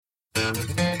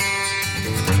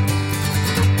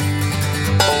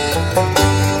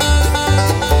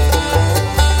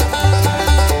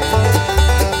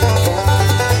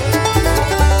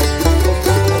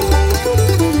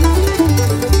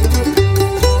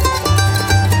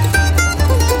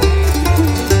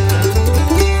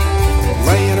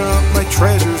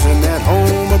Treasures in that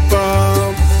home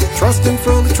above, trusting,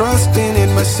 fully trusting in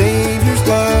my Savior's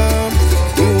love,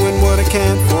 doing what I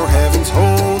can for heaven's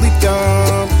holy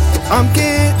dove. I'm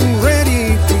getting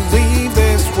ready to leave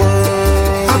this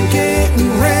world. I'm getting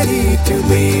ready to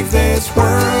leave this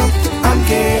world. I'm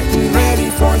getting ready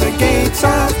for the gates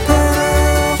of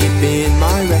pearl. Keeping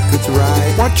my records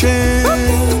right, watching.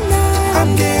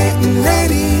 I'm getting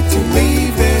ready to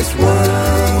leave this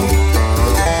world.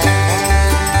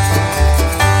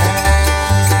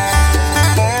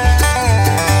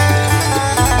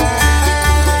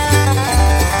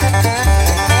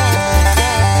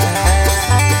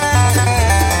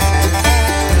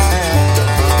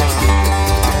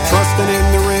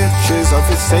 Of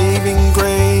His saving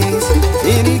grace,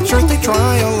 in each earthly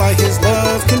trial I His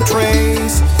love can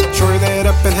trace. Sure that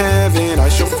up in heaven I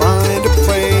shall find a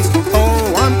place.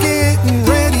 Oh, I'm getting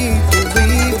ready to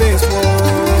leave this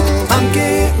world. I'm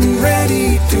getting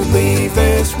ready to leave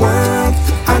this world.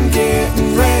 I'm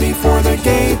getting ready for the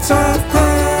gates of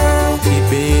pearl.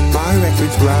 Keeping my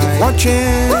records right,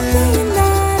 watching.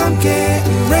 I'm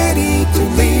getting ready to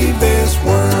leave this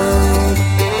world.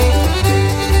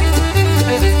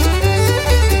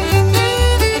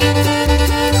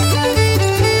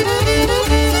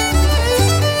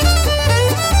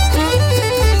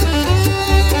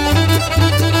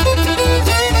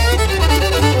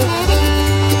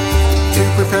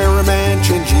 Prepare a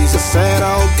mansion, Jesus said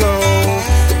I'll go.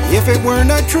 If it were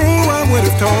not true, I would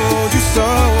have told you so.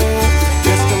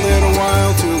 Just a little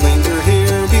while to linger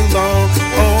here below.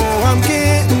 Oh, I'm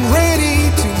getting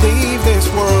ready to leave this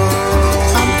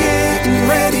world. I'm getting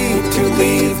ready to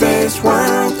leave this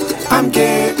world. I'm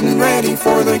getting ready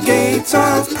for the gates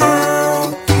of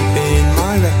pearl. Keeping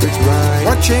my records right,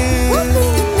 watching.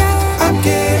 I'm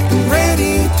getting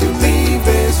ready to leave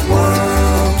this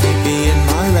world. Keeping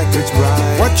my records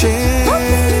right, watching.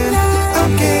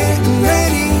 I'm getting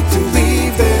ready to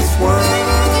leave this world.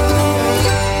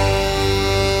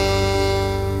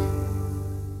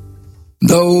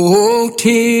 Though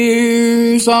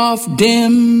tears oft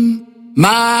dim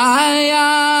my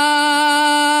eyes,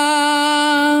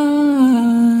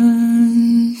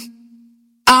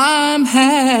 I'm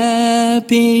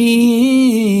happy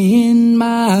in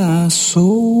my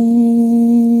soul.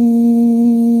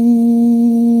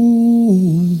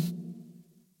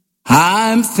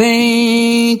 I'm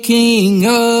thinking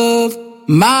of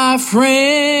my friends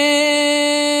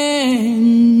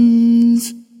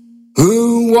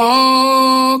who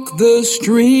walk the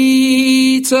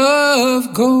streets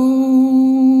of gold.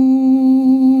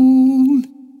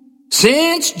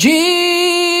 Since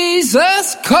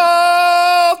Jesus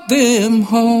called them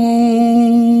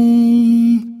home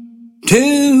to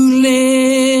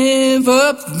live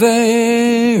up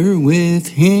there with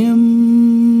Him,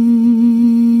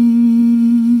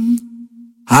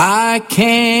 I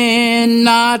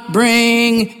cannot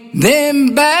bring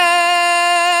them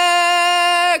back,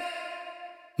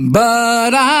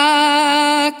 but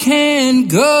I can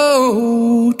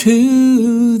go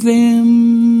to them.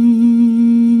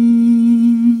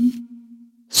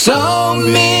 So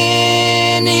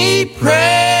many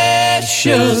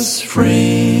precious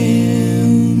friends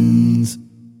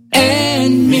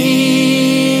and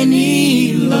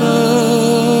many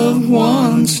loved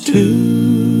ones too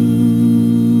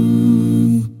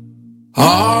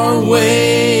are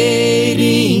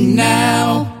waiting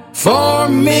now for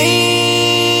me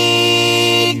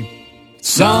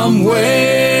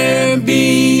somewhere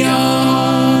beyond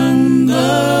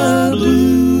the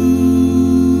blue.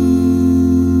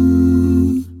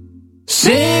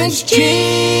 Since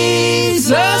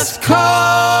Jesus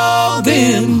called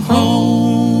them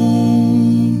home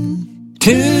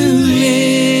to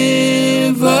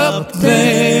live up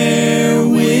there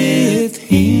with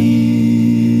Him,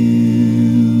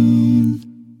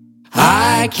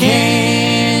 I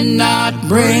cannot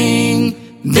bring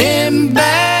them back,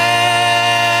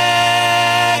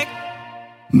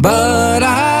 but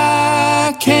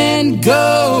I can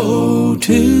go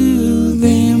to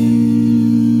them.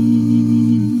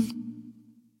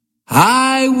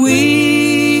 I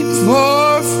weep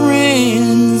for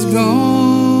friends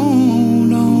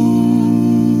gone on,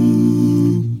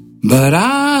 but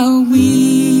I'll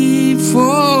weep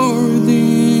for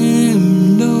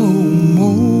them no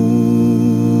more.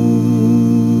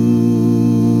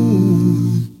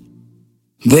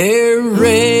 They're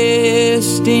ready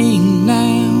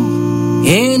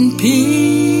peace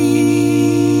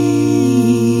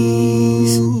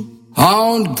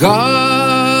on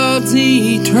God's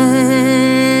eternal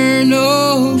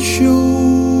shore.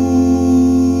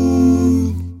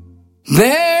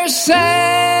 They're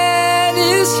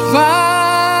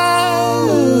satisfied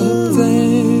up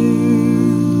there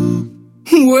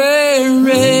where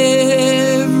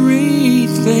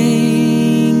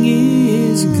everything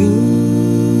is good.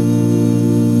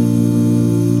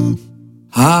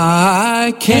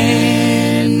 I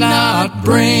cannot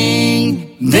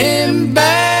bring them back.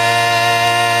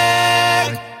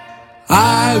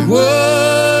 I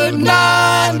would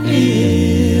not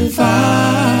if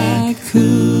I could.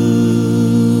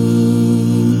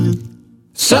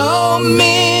 So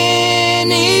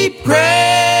many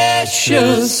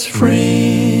precious friends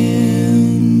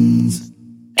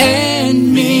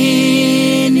and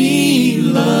many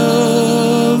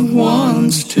loved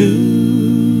ones too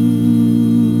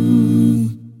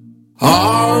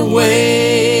are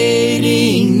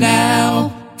waiting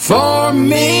now for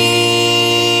me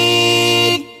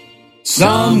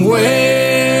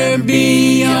somewhere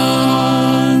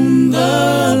beyond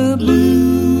the blue.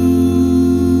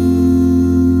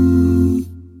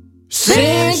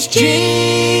 Since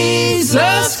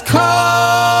Jesus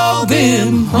called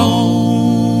them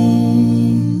home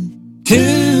to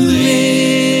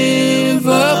live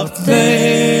up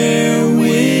there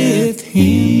with Him,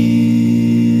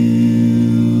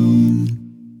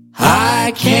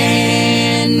 I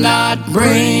cannot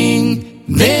bring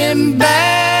them back,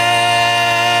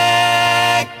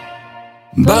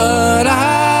 but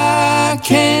I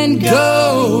can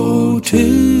go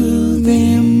to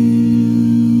them.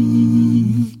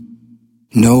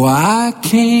 No, I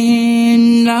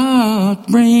cannot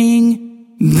bring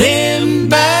them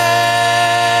back,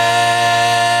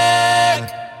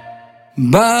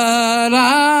 but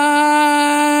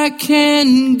I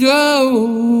can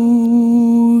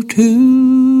go to them.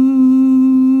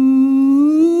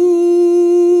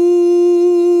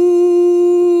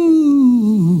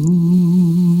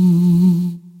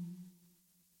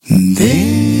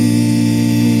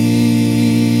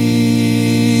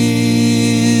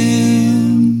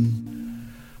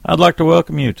 I'd like to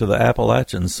welcome you to the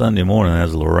Appalachian Sunday morning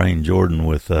as Lorraine Jordan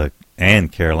with and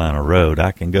Carolina Road.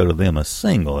 I can go to them, a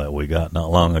single that we got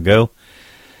not long ago.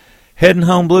 Heading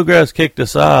Home Bluegrass kicked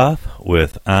us off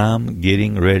with I'm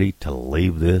Getting Ready to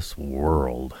Leave This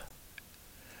World.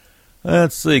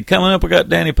 Let's see, coming up we got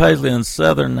Danny Paisley and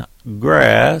Southern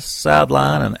Grass,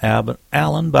 Sideline and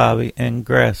Alan Bobby and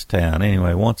Grasstown.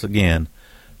 Anyway, once again,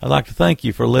 I'd like to thank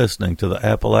you for listening to the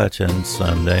Appalachian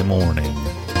Sunday morning.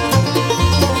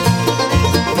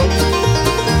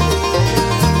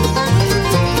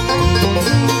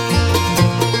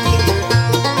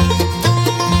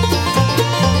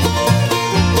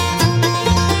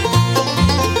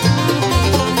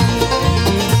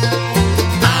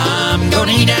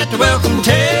 Eat at the welcome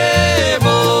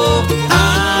table.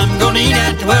 I'm gonna eat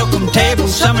at the welcome table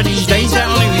some of these days,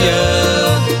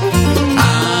 hallelujah.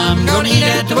 I'm gonna eat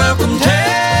at the welcome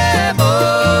table.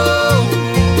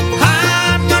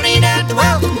 I'm gonna eat at the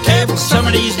welcome table some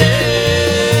of these days.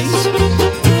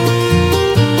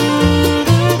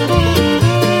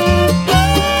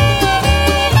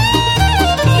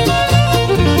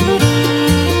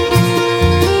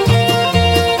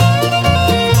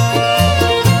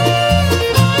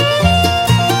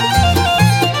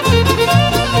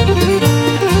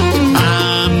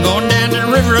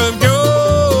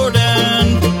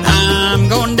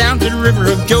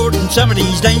 Some of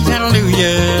these days,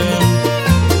 hallelujah.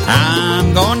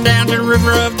 I'm going down to the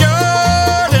river of Jordan.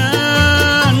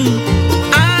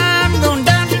 I'm going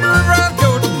down to the river of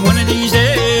Jordan one of these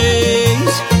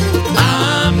days.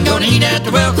 I'm going to eat at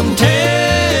the welcome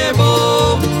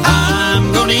table.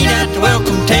 I'm going to eat at the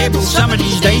welcome table some of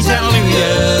these days,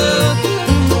 hallelujah.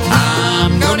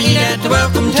 I'm going to eat at the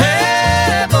welcome table.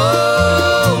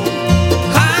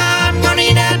 I'm going to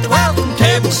eat at the welcome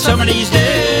table some of these days.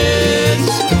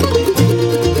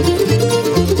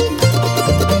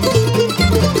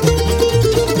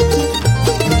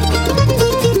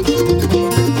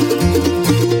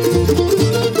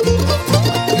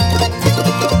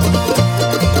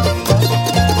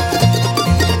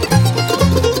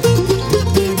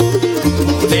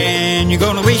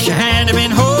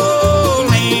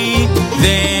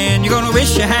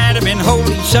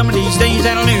 Some of these days,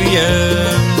 hallelujah.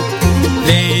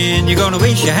 Then you're gonna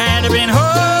wish you had been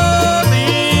holy.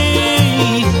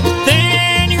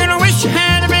 Then you're gonna wish you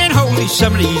had been holy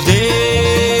some of these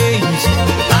days.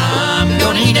 I'm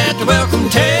gonna eat at the welcome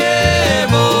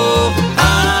table.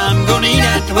 I'm gonna eat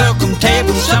at the welcome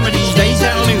table some of these days,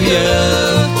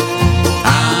 hallelujah.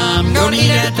 I'm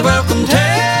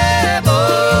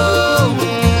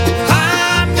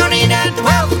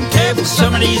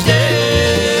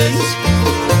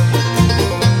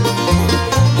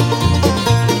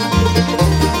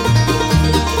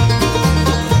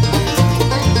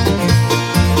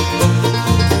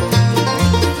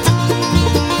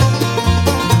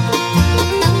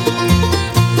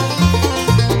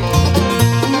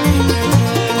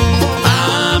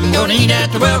eat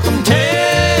at the welcome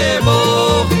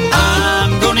table.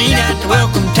 I'm gonna eat at the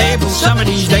welcome table some of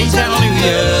these days,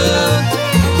 hallelujah.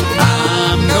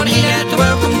 I'm gonna eat at the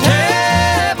welcome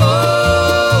table.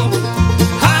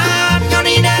 I'm gonna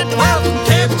eat at the welcome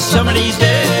table some of these days.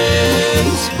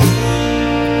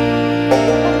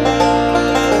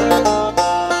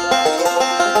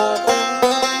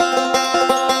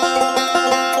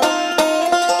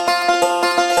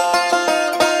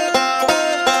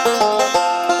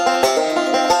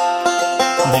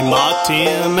 They mocked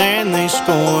him and they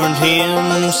scorned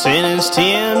him, sentenced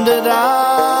him to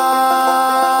die.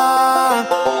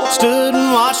 Stood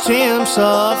and watched him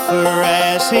suffer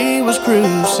as he was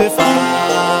crucified.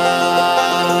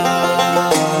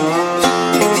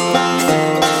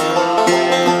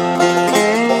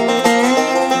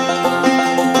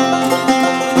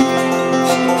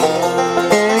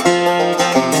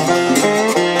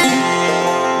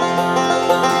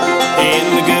 In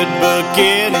the good book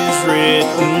it is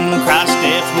written, Christ's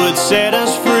death would set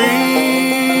us free.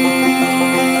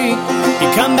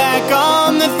 He'd come back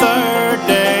on the third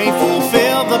day,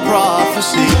 fulfill the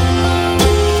prophecy.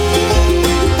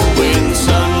 When the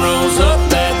sun rose up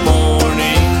that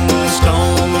morning, the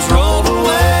stone was rolled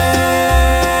away.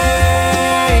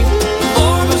 The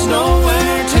Lord was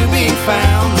nowhere to be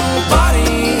found, no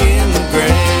body in the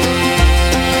grave.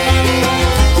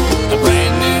 A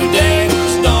brand new day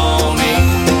was dawning,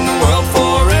 the world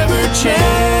forever changed.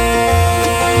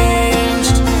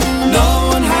 No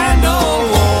one had no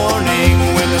warning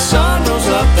when the sun rose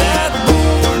up that morning.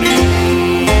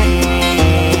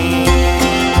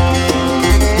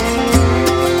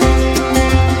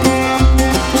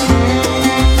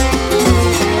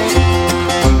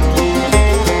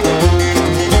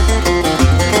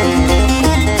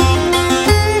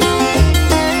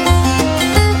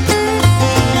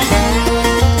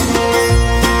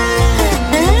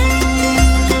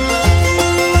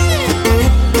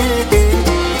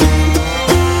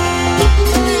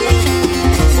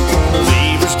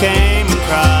 Believers came and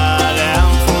cried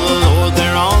out for the Lord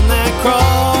there on that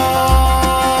cross.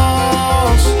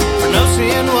 For no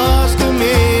sin was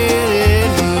committed,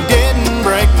 he didn't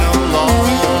break no law.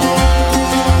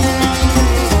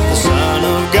 The Son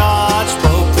of God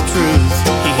spoke the truth,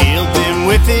 he healed them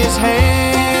with his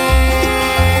hands.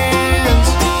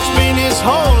 Spent his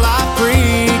whole life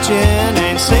preaching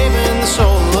and saving the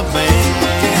soul of man.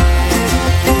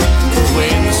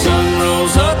 When the sun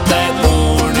rose up that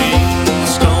morning, the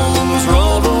stone was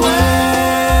rolled away.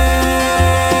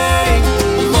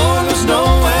 The Lord was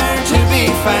nowhere to be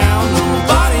found,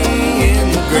 nobody in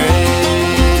the grave.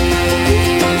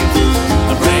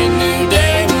 A brand new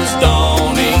day was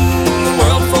dawning, the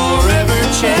world forever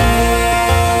changed.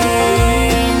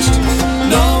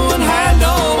 No one had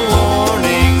no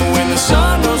warning when the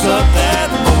sun rose up that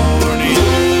morning.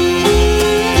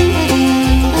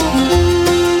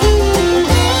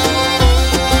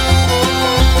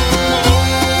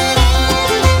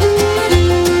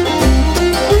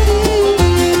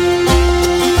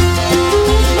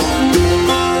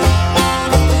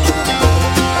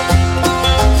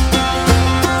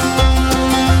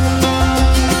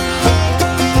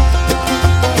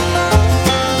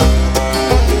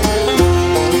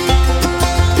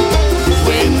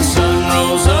 When the sun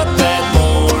rose up that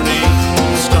morning,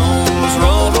 the stone was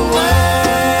rolled away.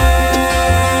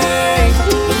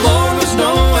 The Lord was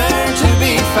nowhere to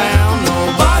be found,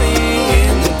 nobody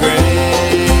in the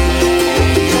grave.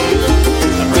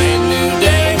 A brand new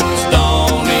day was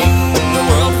dawning, the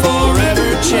world forever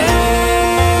changed.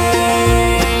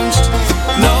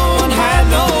 No one had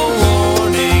no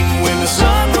warning when the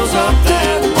sun rose up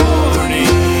that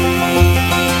morning.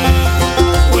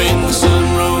 When the sun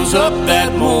rose up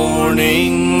that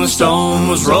morning, the stone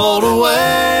was rolled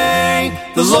away.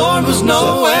 The Lord was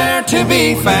nowhere to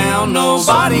be found,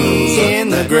 nobody in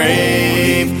the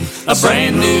grave. A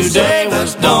brand new day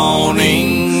was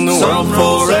dawning, the world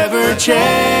forever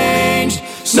changed.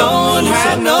 No one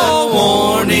had no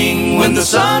warning when the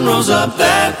sun rose up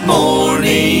that morning.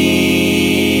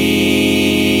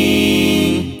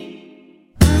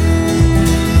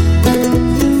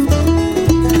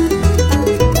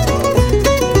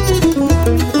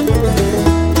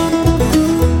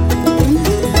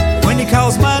 When he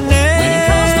calls my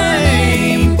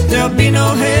name, there'll be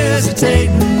no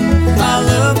hesitating. My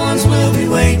loved ones will be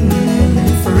waiting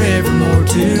forevermore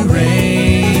to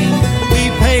reign. He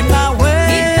paved my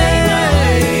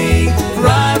way, for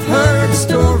I've heard the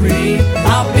story.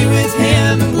 I'll be with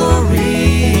him in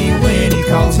glory when he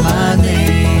calls my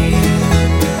name.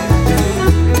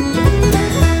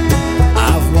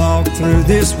 I've walked through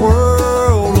this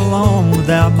world alone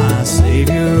without my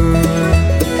Savior.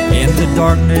 In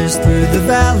darkness through the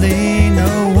valley,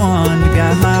 no one to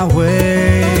guide my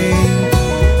way.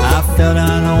 I fell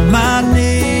down on my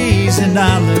knees and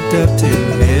I looked up to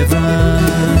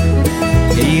heaven.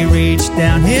 He reached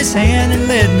down his hand and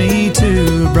led me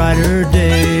to a brighter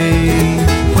day.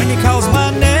 When he calls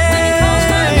my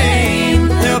name,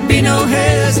 there'll be no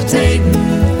hesitating.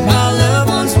 My loved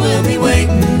ones will be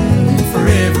waiting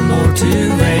forevermore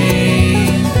to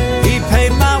reign. He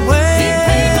paved my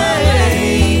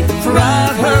way, for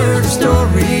I've heard a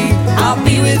story. I'll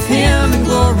be with him in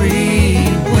glory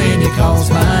when he calls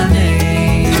my name.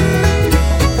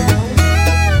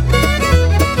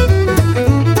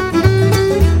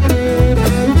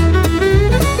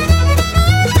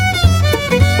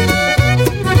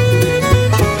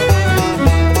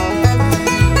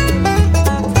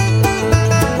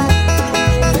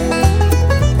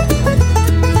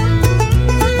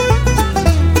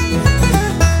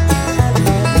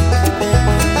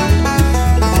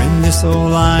 So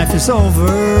life is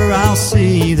over, I'll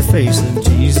see the face of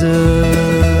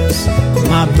Jesus.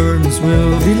 My burdens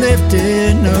will be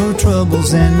lifted, no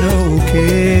troubles and no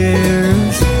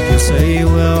cares. He'll say,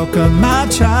 welcome my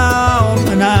child,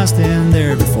 when I stand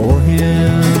there before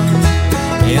him.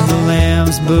 In the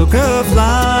Lamb's book of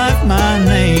life, my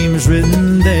name is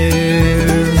written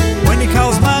there. When he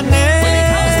calls my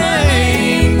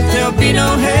name, there'll be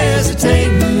no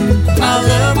hesitating. My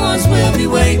loved ones will be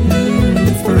waiting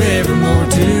forevermore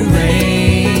to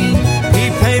reign. He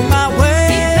paved my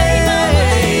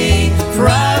way, for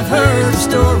I've heard a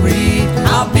story.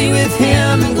 I'll be with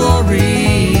him in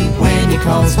glory when he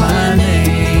calls my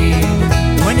name.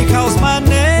 When he calls my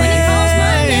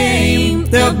name,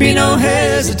 there'll be no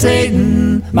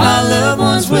hesitating. My loved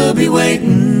ones will be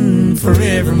waiting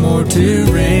forevermore to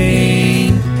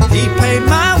reign. He paved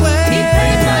my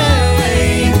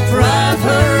way, for I've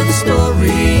heard the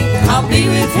story. I'll be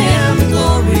with him in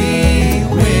glory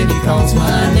when he calls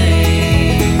my name.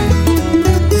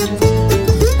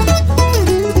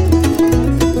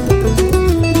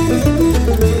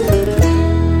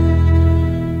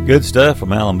 Good stuff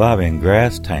from Alan Bobby in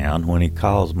Grasstown, When He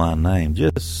Calls My Name.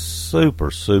 Just super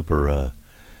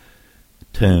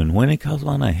tune. When He Calls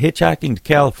My Name. Hitchhiking to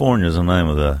California is the name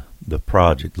of the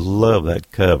project. Love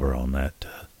that cover on that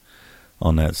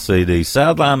CD.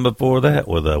 Sideline before that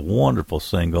with a wonderful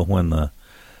single, When the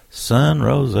Sun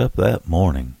Rose Up That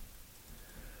Morning.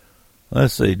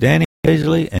 Let's see, Danny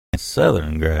Paisley and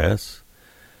Southern Grass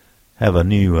have a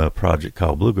new project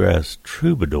called Bluegrass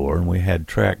Troubadour, and we had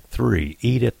track 3,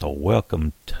 Eat at the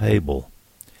Welcome Table.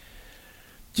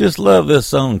 Just love this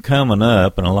song coming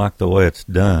up, and I like the way it's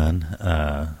done.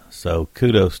 So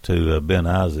kudos to Ben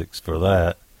Isaacs for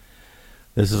that.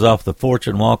 This is off the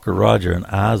Fortune Walker, Roger, and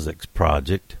Isaacs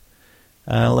project.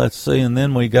 Let's see, and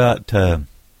then we got from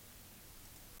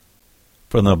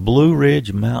the Blue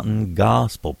Ridge Mountain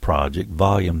Gospel Project,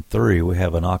 Volume 3, we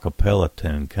have an a cappella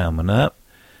tune coming up.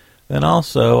 Then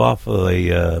also off of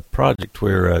the project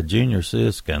where Junior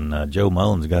Sisk and Joe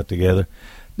Mullins got together,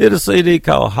 did a CD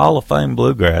called Hall of Fame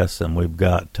Bluegrass, and we've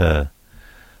got a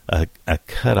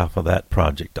cut off of that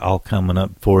project all coming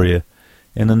up for you.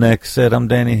 In the next set, I'm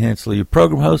Danny Hensley, your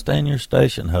program host and your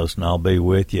station host, and I'll be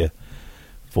with you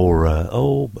for,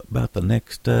 about the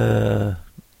next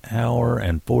hour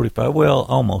and 45, well,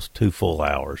 almost 2 full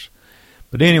hours.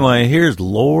 But anyway, here's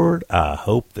Lord, I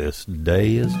Hope This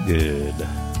Day Is Good.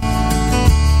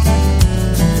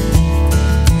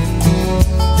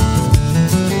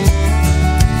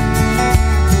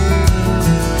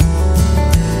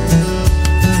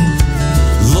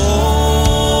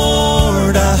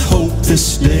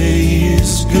 This day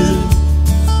is good.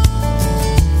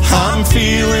 I'm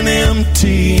feeling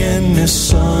empty and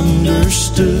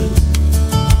misunderstood.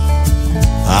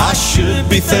 I should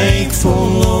be thankful,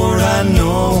 Lord, I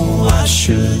know I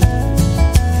should.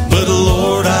 But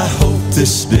Lord, I hope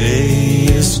this day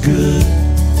is good.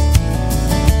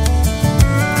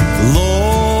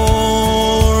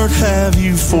 Lord, have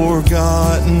you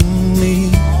forgotten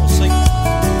me?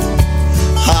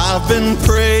 I've been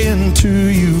praying to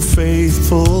you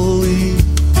faithfully.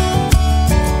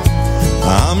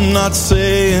 I'm not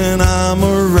saying I'm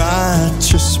a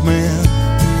righteous man,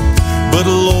 but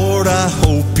Lord, I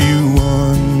hope you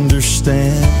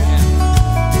understand.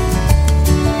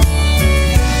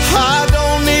 I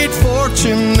don't need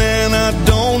fortune and I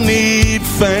don't need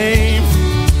fame.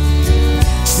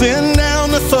 Send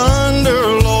down the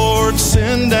thunder, Lord,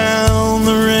 send down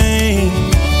the rain.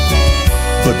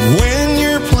 But when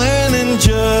you're planning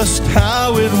just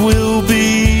how it will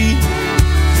be,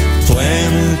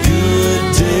 plan a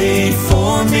good day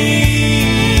for me.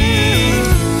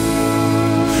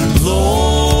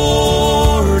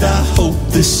 Lord, I hope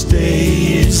this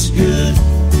day is good.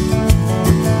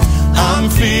 I'm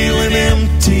feeling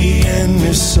empty and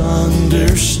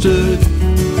misunderstood.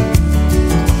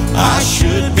 I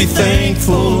should be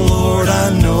thankful, Lord, I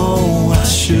know I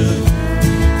should.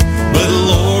 But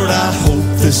Lord, I hope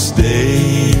this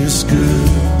day is good.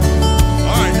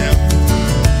 All right now.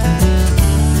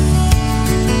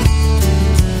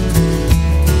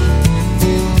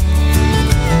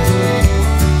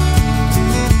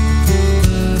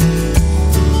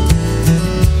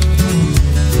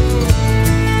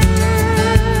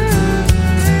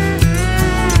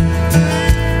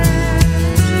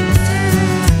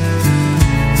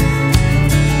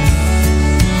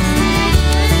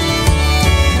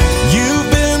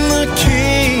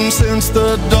 Since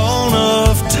the dawn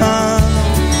of time,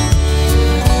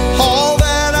 all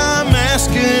that I'm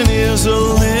asking is a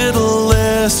little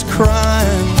less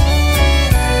crime.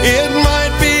 It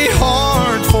might be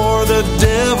hard for the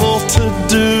devil to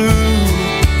do,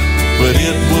 but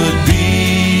it would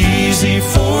be easy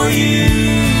for you.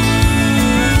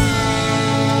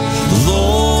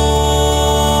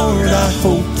 Lord, I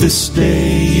hope this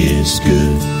day is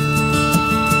good.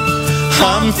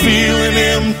 I'm feeling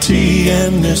empty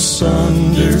and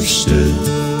misunderstood.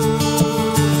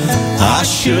 I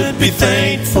should be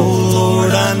thankful,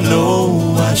 Lord, I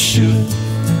know I should.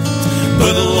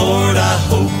 But Lord, I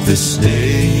hope this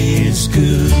day is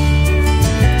good.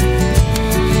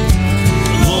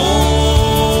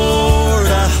 Lord,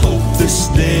 I hope this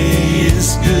day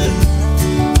is good.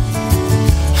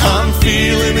 I'm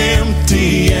feeling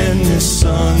empty and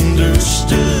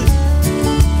misunderstood.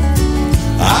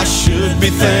 I should be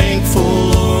thankful,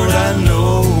 Lord, I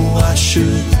know I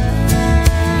should.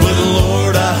 But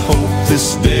Lord, I hope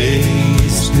this day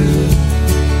is good.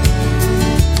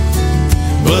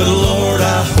 But Lord,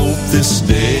 I hope this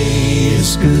day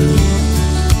is good.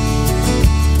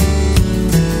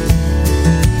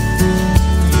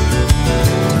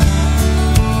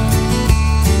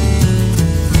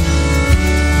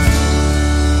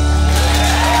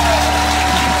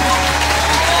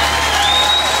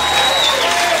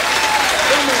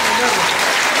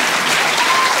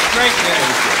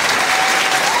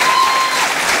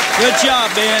 Good job,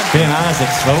 Ben. Ben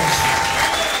Isaacs, folks.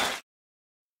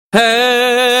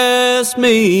 Pass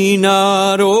me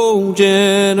not, O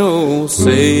gentle Savior.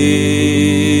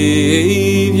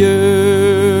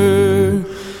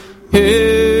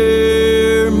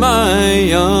 Hear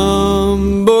my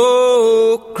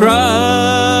humble cry.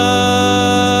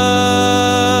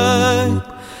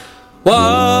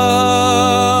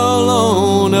 While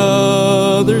on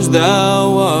others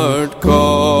thou art calling,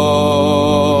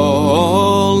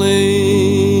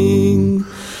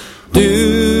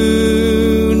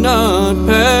 do not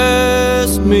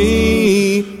pass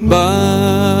me by.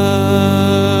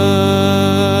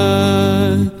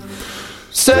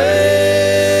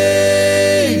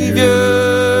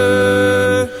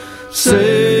 Savior,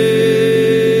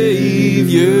 Savior,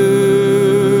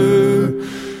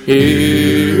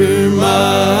 hear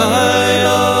my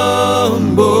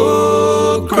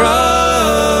humble cry.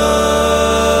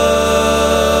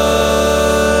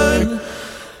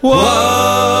 While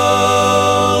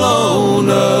on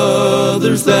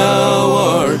others thou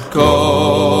art calling,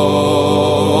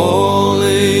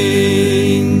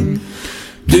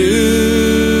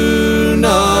 do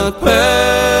not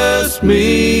pass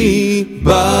me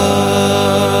by.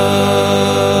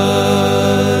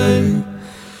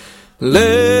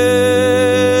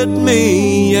 Let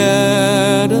me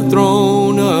at a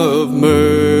throne of mercy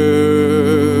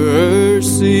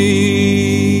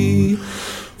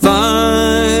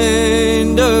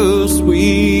find a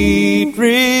sweet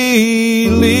relief,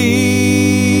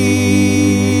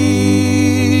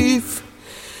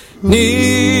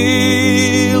 kneeling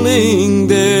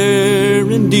there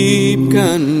in deep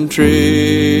contrition.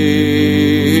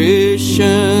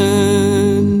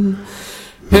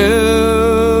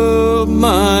 Help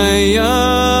my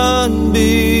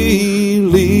unbelief.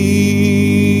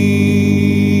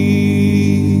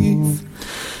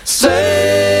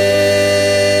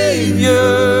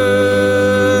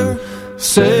 Savior,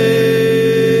 Savior,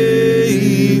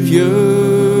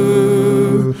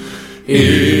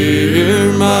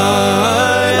 hear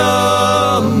my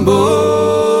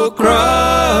humble cry.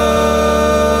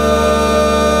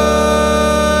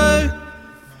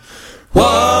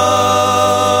 While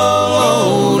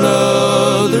on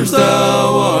others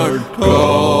thou art calling,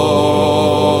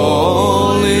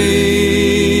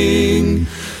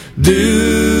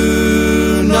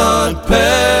 do not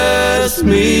pass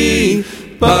me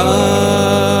by.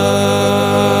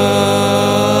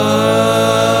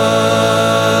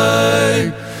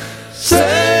 Savior,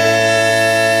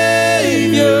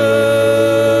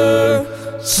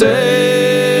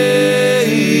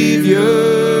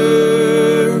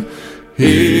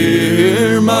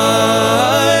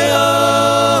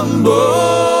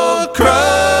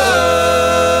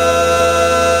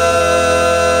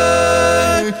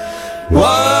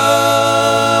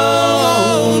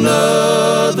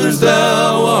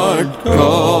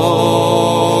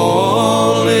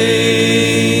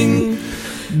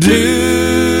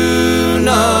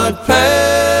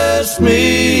 pass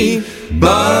me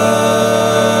by.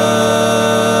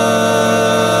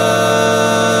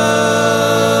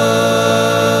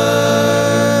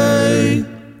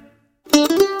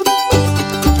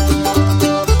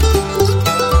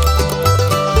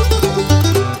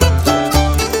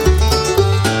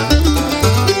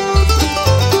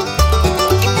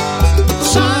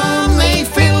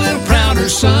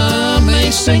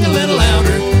 Sing a little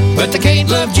louder, but they can't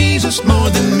love Jesus more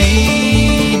than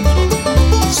me.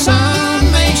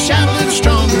 Some may shout a little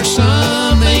stronger,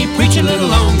 some may preach a little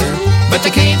longer, but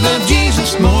they can't love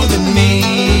Jesus more than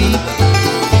me.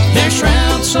 Their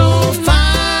shrouds so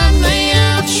fine, they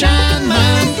outshine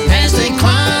mine as they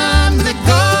climb the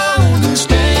golden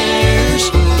stairs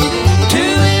to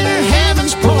enter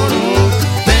heaven's portal.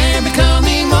 They become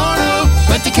immortal,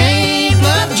 but they can't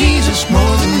love Jesus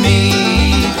more than me.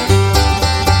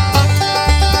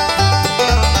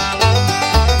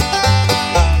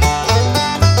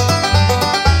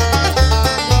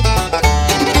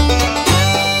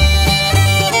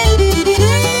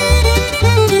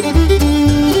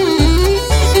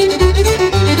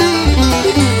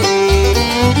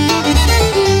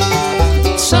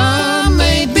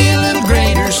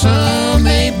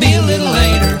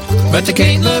 But they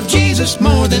can't love Jesus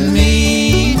more than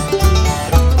me.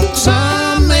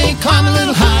 Some may climb a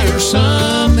little higher,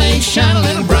 some may shine a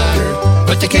little brighter,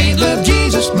 but they can't love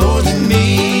Jesus more than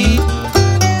me.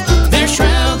 Their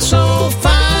shrouds so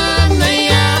fine, they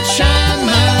outshine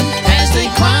mine as they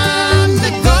climb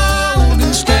the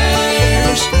golden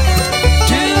stairs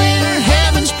to enter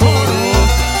heaven's portal.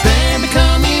 They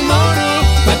become immortal,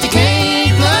 but they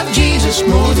can't love Jesus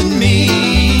more than me.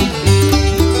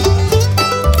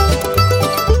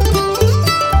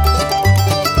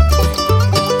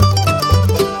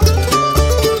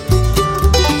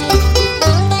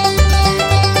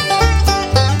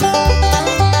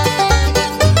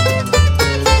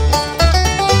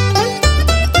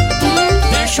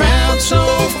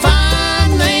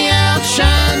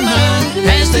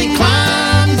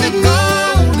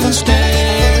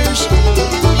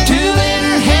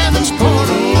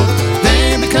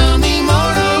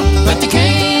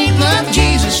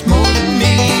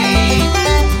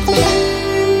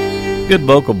 Good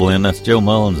vocal blend. That's Joe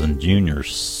Mullins and Junior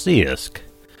Sisk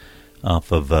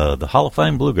off of the Hall of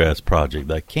Fame Bluegrass Project.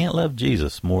 They Can't Love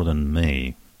Jesus More Than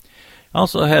Me.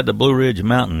 Also had the Blue Ridge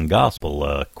Mountain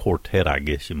Gospel Quartet, I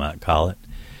guess you might call it,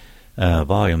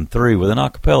 Volume 3 with an a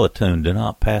cappella tune, Do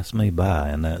Not Pass Me By,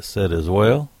 in that set as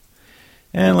well.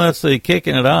 And let's see,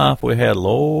 kicking it off, we had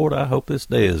Lord, I Hope This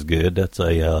Day Is Good. That's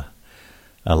a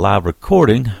live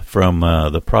recording from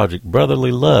the project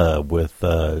Brotherly Love with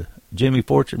Jimmy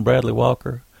Fortune, Bradley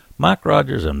Walker, Mike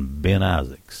Rogers, and Ben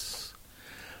Isaacs.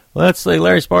 Let's see,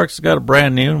 Larry Sparks has got a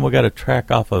brand new, and we got a track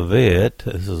off of it.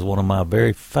 This is one of my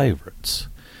very favorites.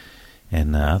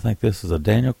 And I think this is a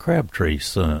Daniel Crabtree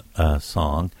song.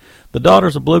 The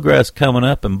Daughters of Bluegrass coming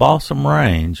up in Balsam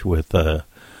Range with a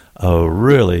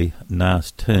really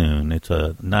nice tune. It's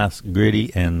a nice,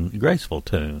 gritty, and graceful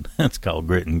tune. It's called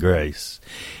Grit and Grace.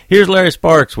 Here's Larry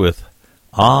Sparks with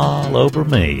All Over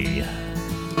Me.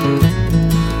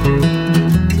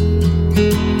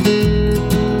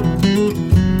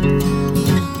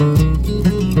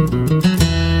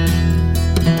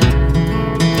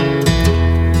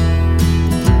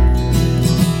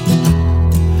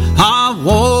 I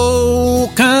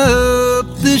woke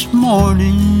up this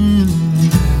morning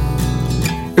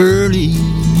early,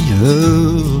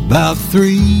 about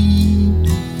 3.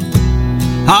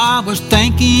 I was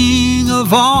thinking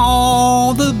of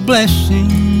all the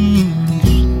blessings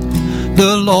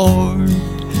the Lord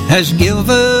has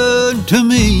given to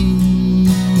me,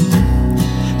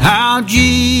 how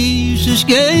Jesus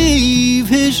gave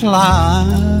his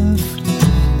life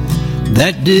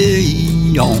that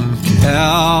day on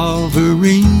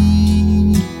Calvary,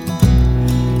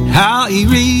 how he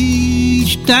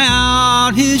reached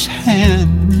out his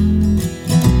hand,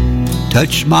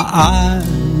 touched my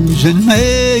eyes and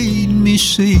made me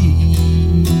see.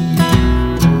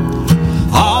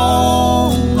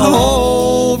 All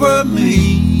over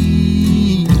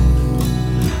me,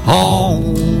 all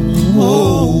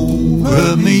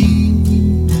over me,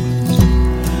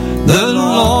 the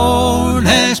Lord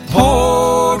has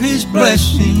poured his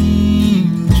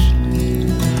blessings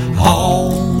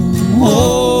all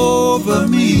over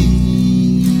me,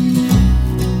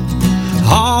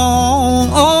 all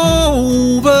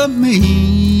over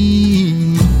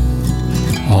me,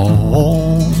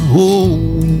 all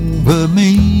over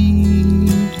me.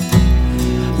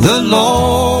 The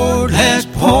Lord has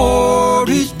poured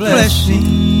his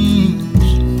blessings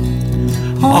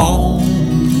all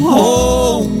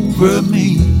over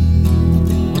me.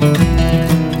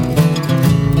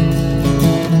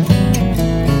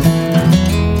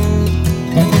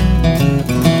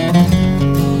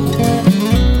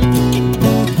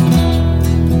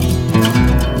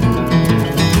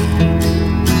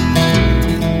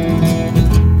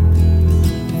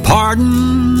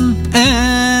 Pardon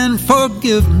and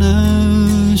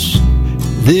forgiveness,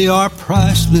 they are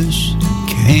priceless,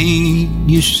 can't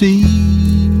you see?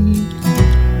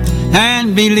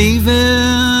 And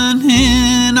believing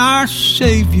in our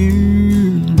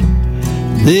Savior,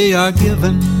 they are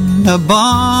given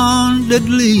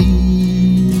abundantly.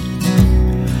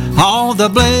 All the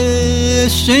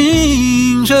blessings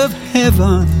of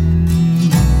heaven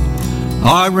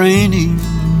are raining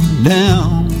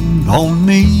down on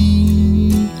me.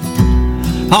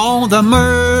 All the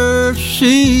mercies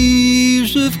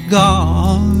of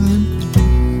God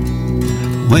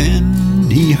when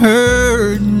He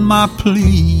heard my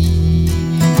plea.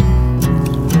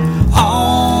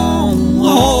 All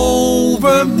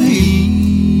over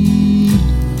me,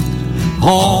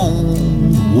 all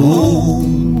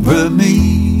over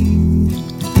me,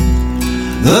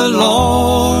 the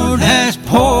Lord has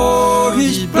poured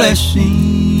His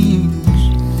blessings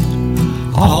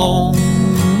all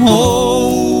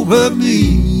over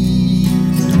me,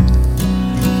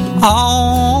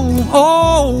 all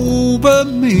over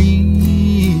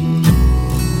me,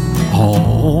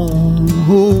 all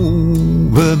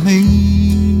over me.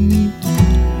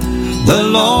 The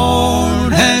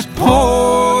Lord has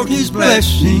poured His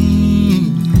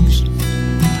blessings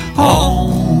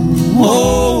all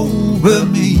over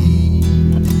me.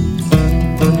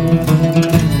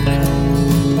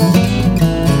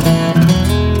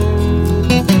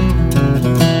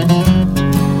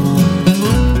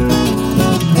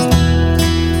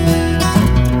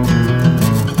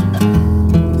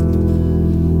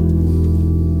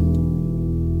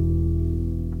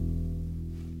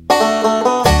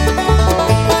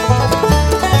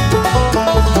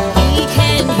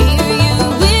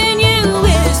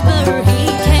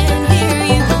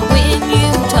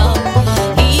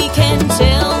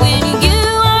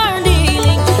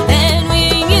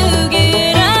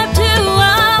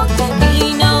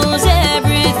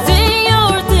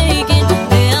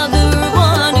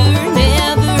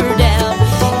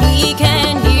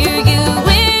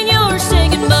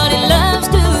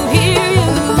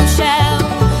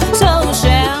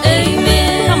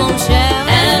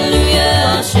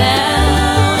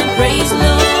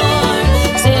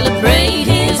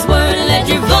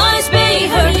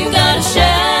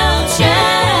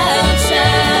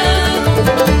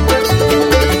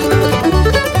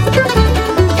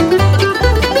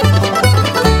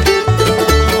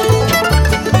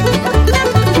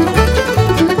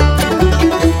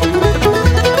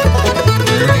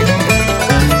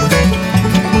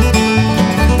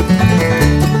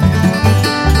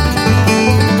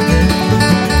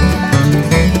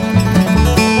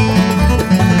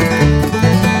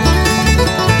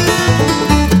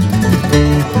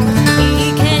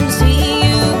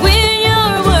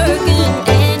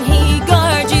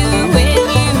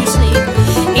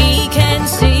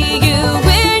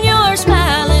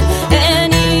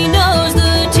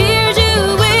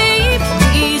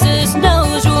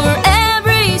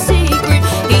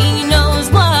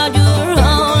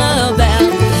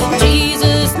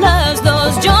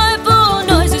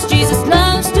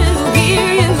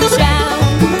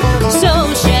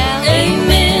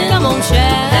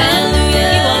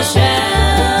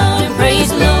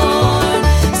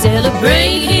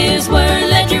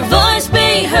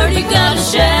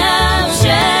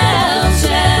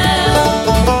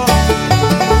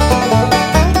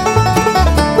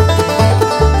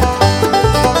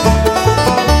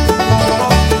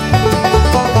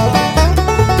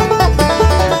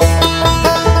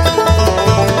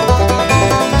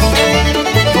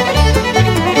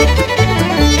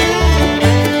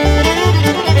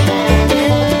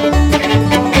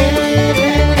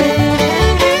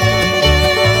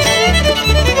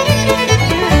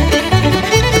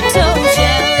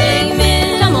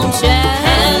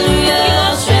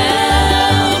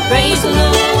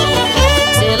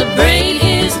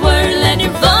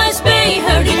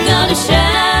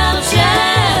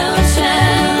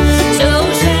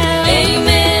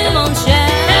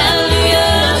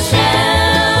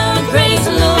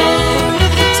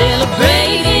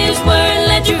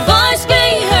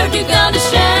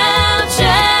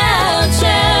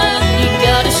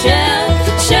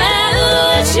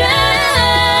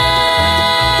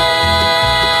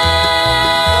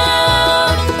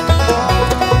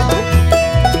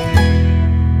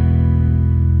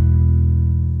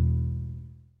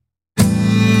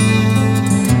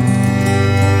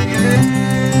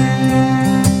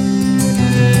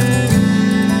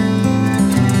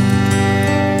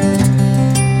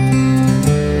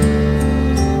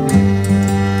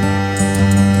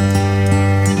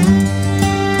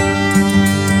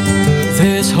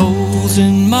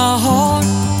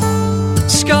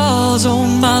 scars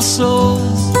on my soul.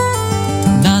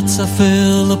 Nights I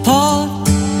fell apart,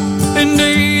 and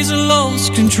days I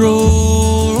lost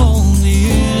control on the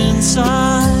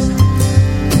inside,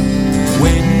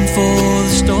 waiting for the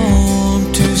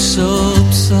storm to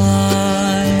subside.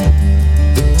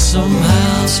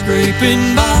 Somehow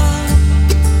scraping by,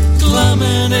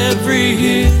 climbing every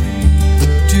hill,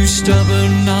 too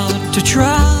stubborn not to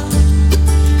try,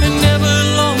 and never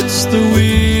lost the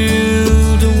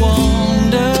will to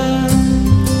wander.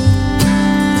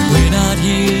 When I'd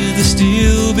hear the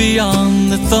steel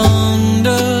beyond the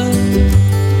thunder,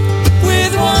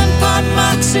 with one pot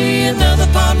moxie, another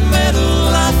pot metal,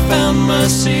 I found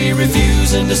mercy,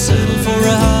 refusing to settle for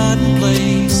a hiding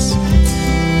place.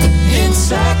 In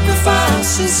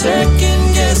sacrifice and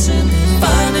second guessing,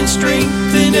 finding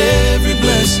strength in every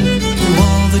blessing, through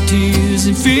all the tears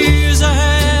and fears I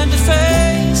had to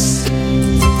face.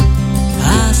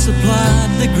 I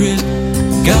supplied the grit,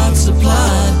 God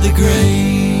supplied the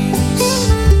grace.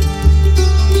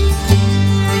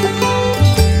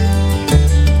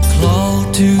 Claw,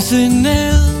 tooth and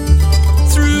nail,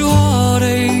 through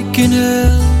heartache and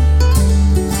hell,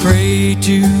 pray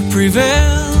to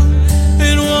prevail,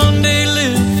 and one day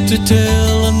live to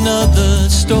tell another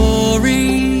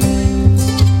story,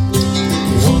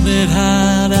 one that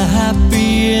had a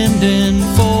happy ending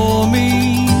for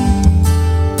me.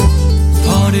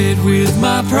 Parted with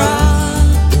my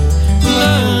pride,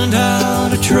 learned how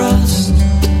to trust,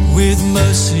 with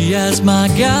mercy as my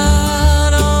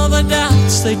guide. All the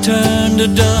doubts, they turned to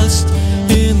dust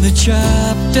in the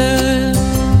chapter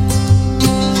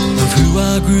of who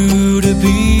I grew to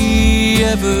be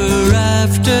ever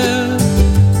after.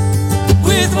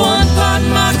 With one pot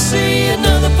moxie,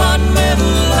 another pot metal,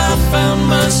 I found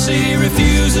mercy,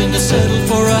 refusing to settle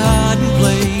for a hiding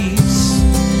place.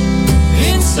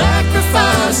 In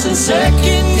sacrifice and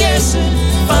second guessing,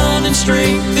 finding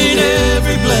strength in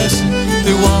every blessing,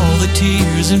 through all the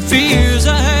tears and fears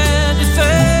I had to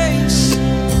face.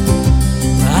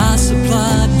 I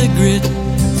supplied the grit,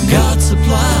 God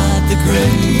supplied the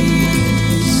grace.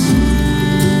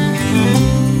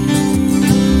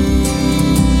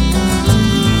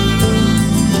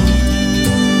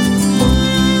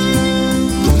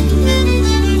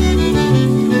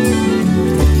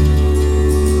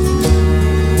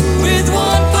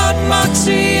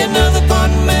 Another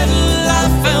pot metal, I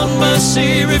found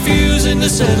mercy, refusing to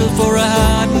settle for a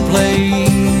hiding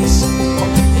place.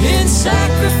 In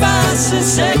sacrifice and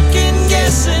second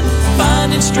guessing,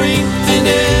 finding strength in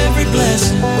every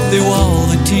blessing, through all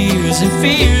the tears and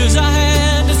fears I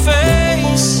had to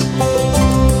face.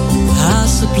 I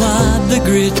supplied the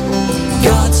grit,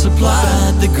 God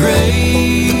supplied the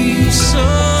grace. So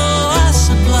I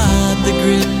supplied the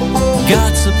grit,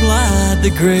 God supplied the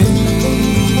grace.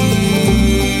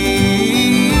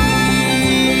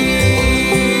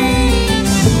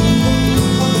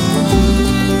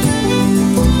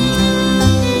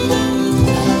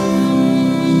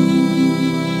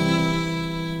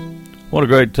 What a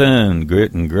great tune,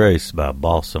 Grit and Grace by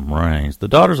Balsam Range. The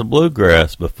Daughters of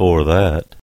Bluegrass before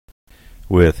that,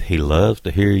 with He Loves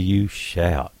to Hear You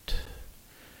Shout.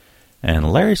 And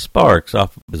Larry Sparks,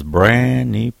 off of his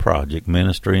brand new project,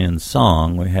 Ministry and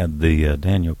Song, we had the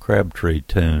Daniel Crabtree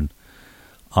tune,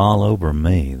 All Over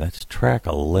Me. That's track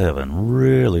 11.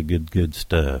 Really good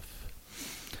stuff.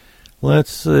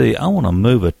 Let's see, I want to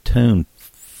move a tune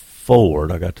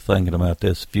forward. I got to thinking about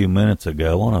this a few minutes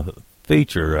ago. I want to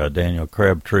feature Daniel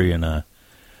Crabtree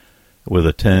with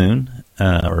a tune,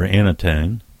 or in a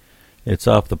tune. It's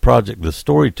off the project The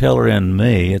Storyteller and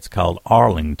Me. It's called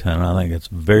Arlington. I think it's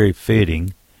very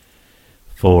fitting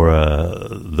for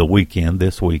the weekend,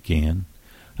 this weekend.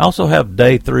 I also have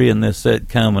day 3 in this set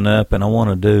coming up, and I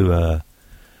want to do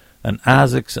an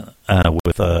Isaacs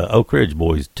with Oak Ridge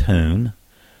Boys tune.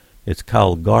 It's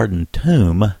called Garden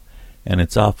Tomb, and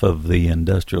it's off of the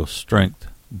Industrial Strength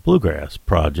Bluegrass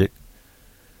project,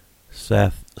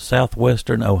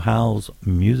 Southwestern Ohio's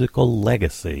Musical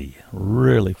Legacy.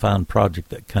 Really fine project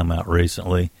that come out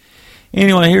recently.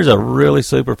 Anyway, here's a really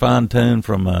super fine tune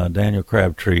from Daniel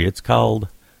Crabtree. It's called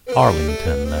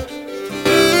Arlington.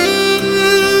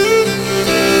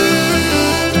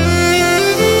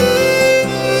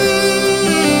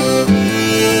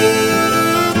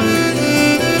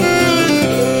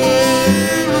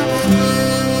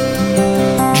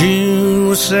 June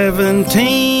was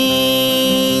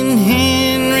 17,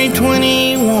 Henry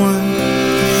 21,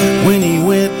 when he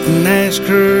went and asked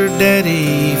her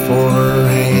daddy for her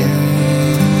hand.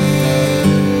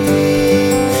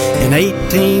 In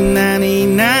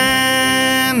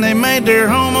 1899, they made their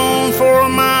home on 4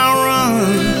 Mile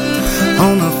Run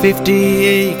on a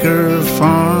 50-acre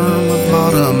farm of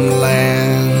bottom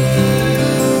land.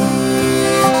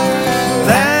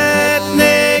 That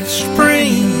next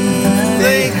spring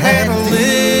they had a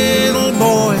little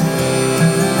boy.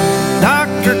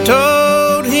 Doctor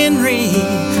told Henry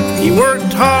he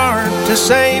worked hard to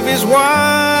save his wife.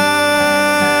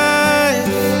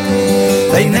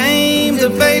 They named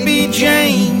the baby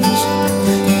James.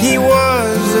 He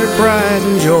was their pride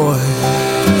and joy.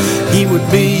 He would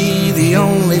be the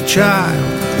only child,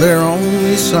 their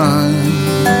only son.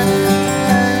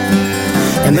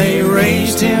 And they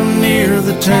raised him near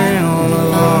the town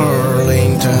of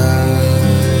Arlington.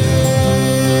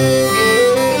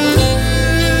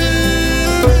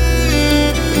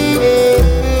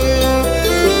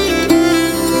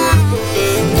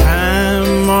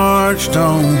 Time marched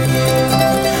on.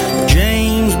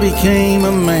 James became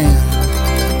a man.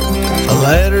 A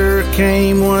letter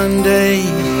came one day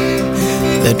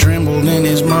that trembled in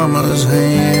his mama's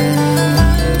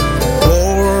hand.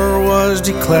 War was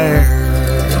declared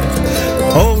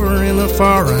over in a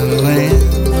foreign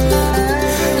land.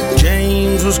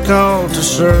 James was called to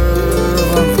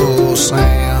serve Uncle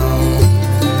Sam.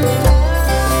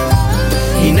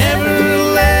 He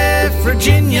never left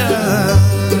Virginia,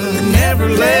 never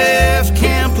left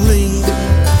Camp Lee.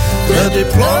 The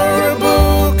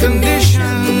deplorable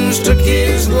conditions took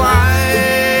his life.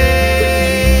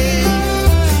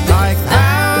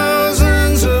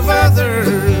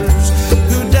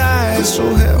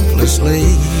 So helplessly,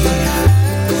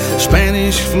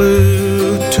 Spanish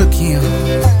flu took him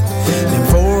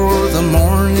before the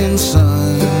morning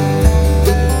sun.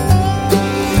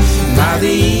 By the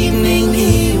evening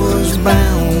he was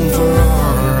bound for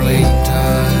Arlington.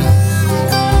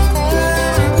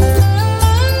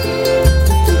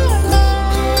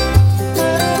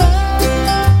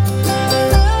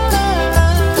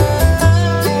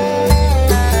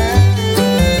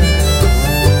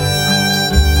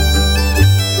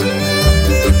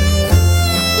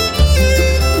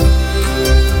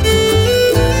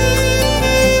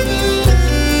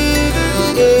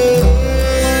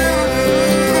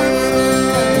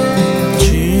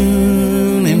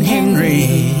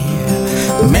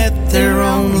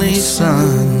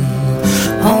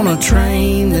 On a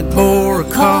train that bore a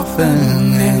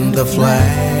coffin and the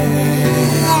flag.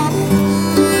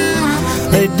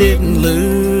 They didn't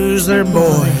lose their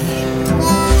boy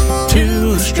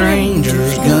to a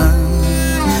stranger's gun,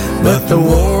 but the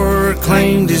war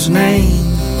claimed his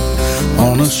name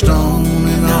on a stone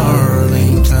in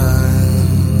Arlington.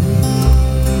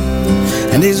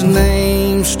 And his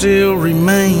name still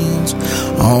remains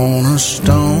on a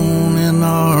stone in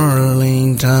Arlington.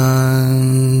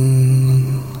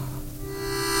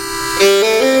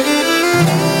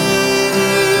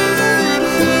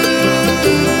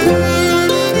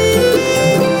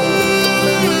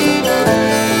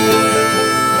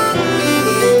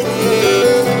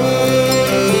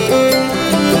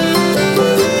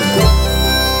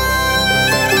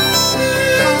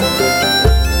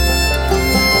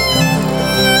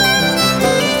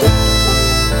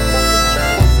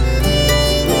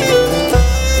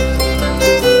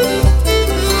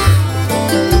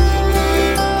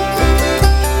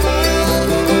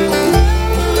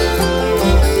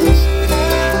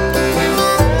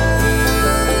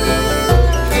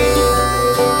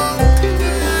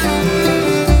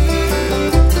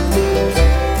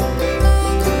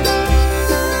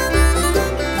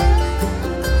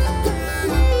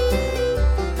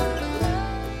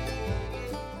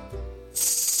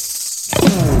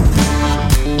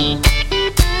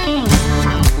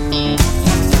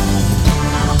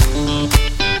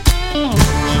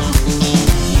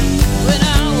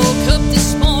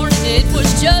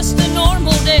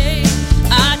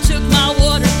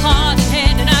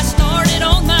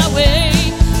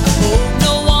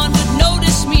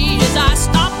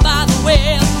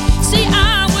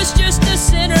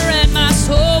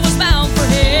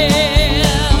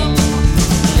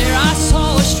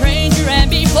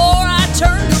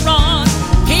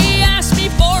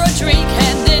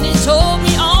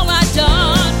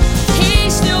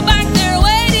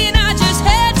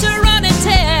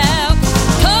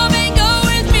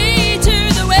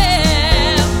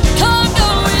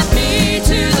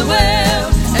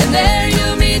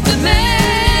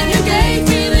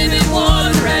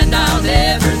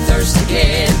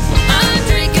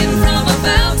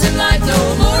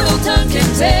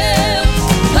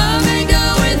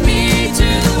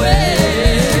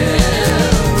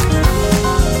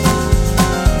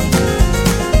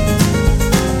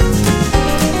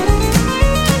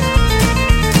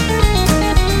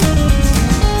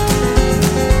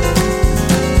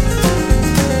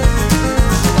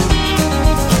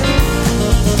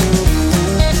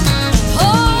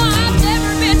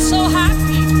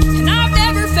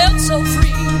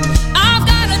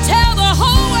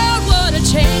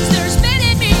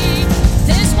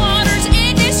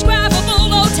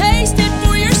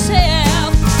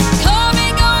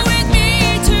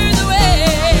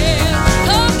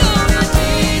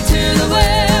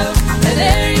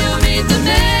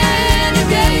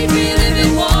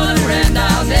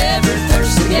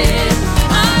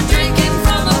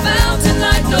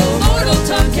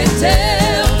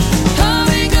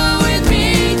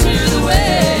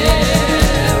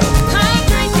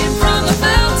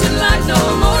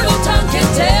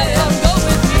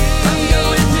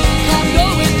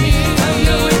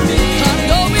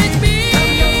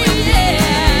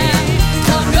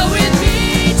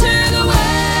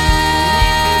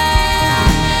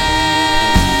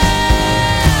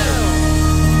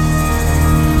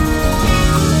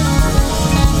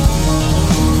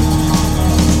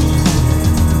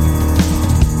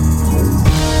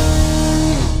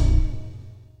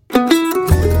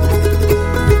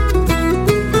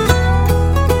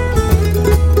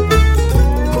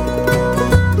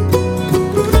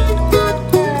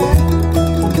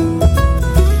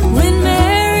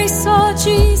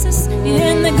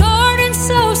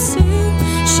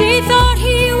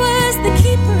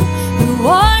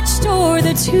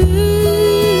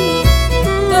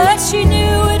 but she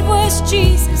knew it was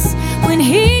Jesus when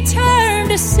he turned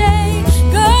to say,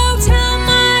 "Go tell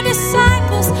my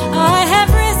disciples I have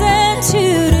risen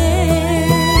today."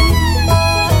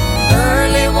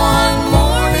 Early one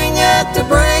morning at the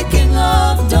breaking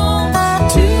of dawn,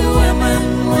 two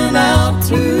women went out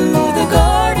to the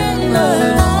garden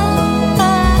alone.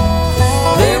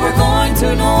 They were going to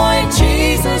anoint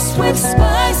Jesus with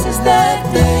spices that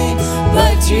day,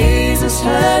 but Jesus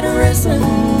had risen,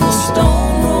 the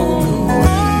stone rolled away.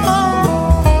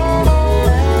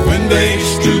 When they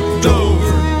stooped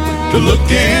over to look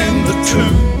in the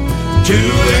tomb,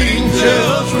 two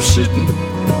angels were sitting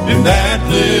in that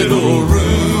little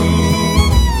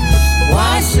room.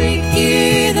 Why seek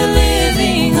ye the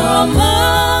living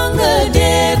among the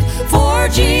dead? For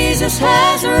Jesus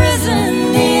has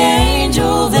risen, the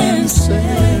angel then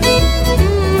said.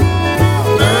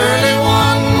 Early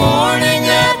one morning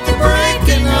at the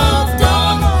breaking of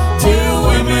dawn, two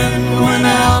women went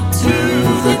out to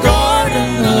the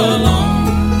garden alone.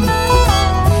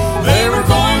 They were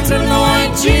going to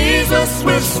anoint Jesus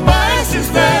with spices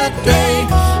that day,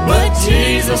 but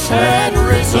Jesus had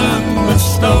risen, the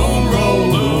stone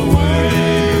rolled away.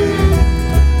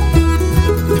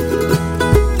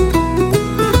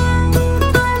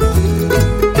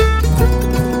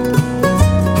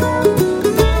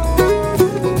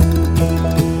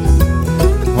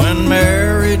 When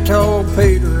Mary told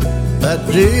Peter that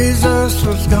Jesus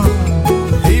was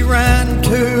gone, he ran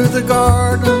to the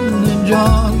garden and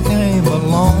John came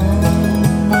along.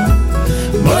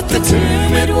 But the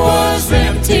tomb, it was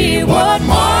empty, what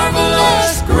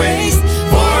marvelous grace,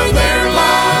 for there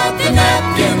lied the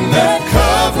napkin that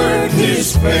covered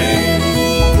his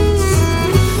face.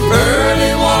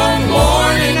 Early one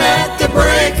morning at the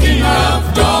breaking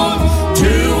of dawn,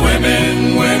 two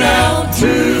women went out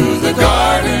to the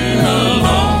garden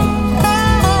alone.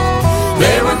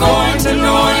 They were going to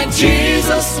anoint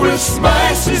Jesus with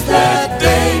spices that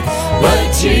day,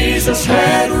 but Jesus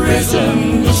had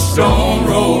risen, the stone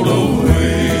rolled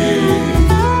away.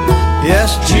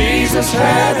 Yes, Jesus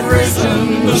had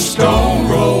risen, the stone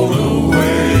rolled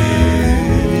away.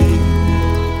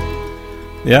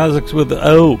 The Isaacs with the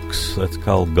Oaks, that's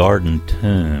called Garden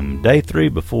Tomb. Day 3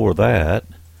 before that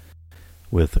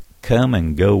with Come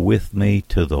and Go With Me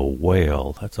to the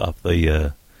Well. That's off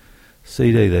the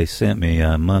CD they sent me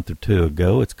a month or two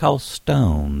ago. It's called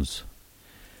Stones.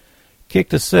 Kicked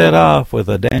the set off with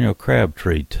a Daniel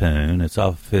Crabtree tune. It's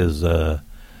off his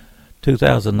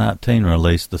 2019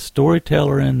 release, The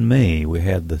Storyteller and Me. We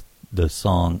had the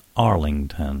song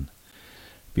Arlington.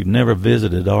 If you've never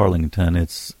visited Arlington,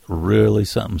 it's really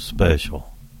something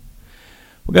special.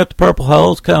 We got the Purple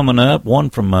Hulls coming up, one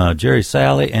from Jerry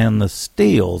Salley and the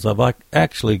Steels. I've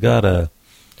actually got a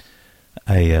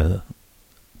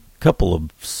couple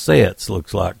of sets,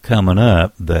 looks like, coming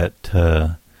up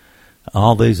that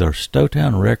all these are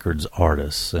Stowtown Records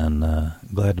artists, and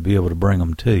glad to be able to bring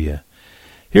them to you.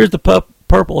 Here's the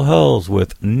Purple Hulls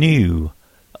with New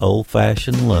Old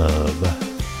Fashioned Love.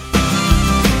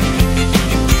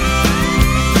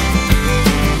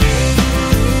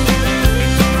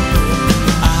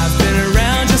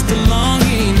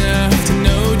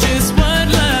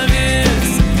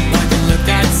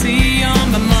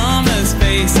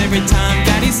 Every time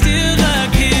God, he's still a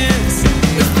kiss.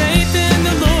 With faith in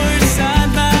the Lord,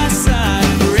 side by side,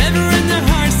 forever in their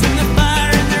hearts and the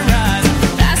fire in their eyes.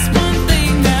 That's one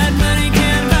thing that money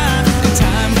can't buy, and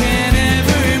time can't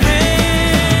ever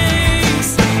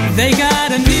erase. They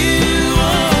got a new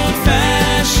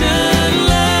old-fashioned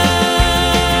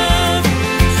love,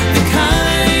 the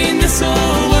kind this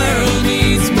whole world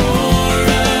needs more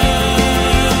of.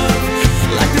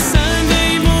 Like the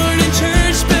Sunday morning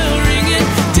church bell ringing,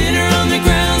 dinner on the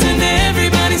grounds and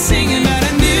everybody singing about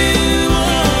a new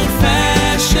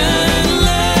old-fashioned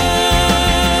love.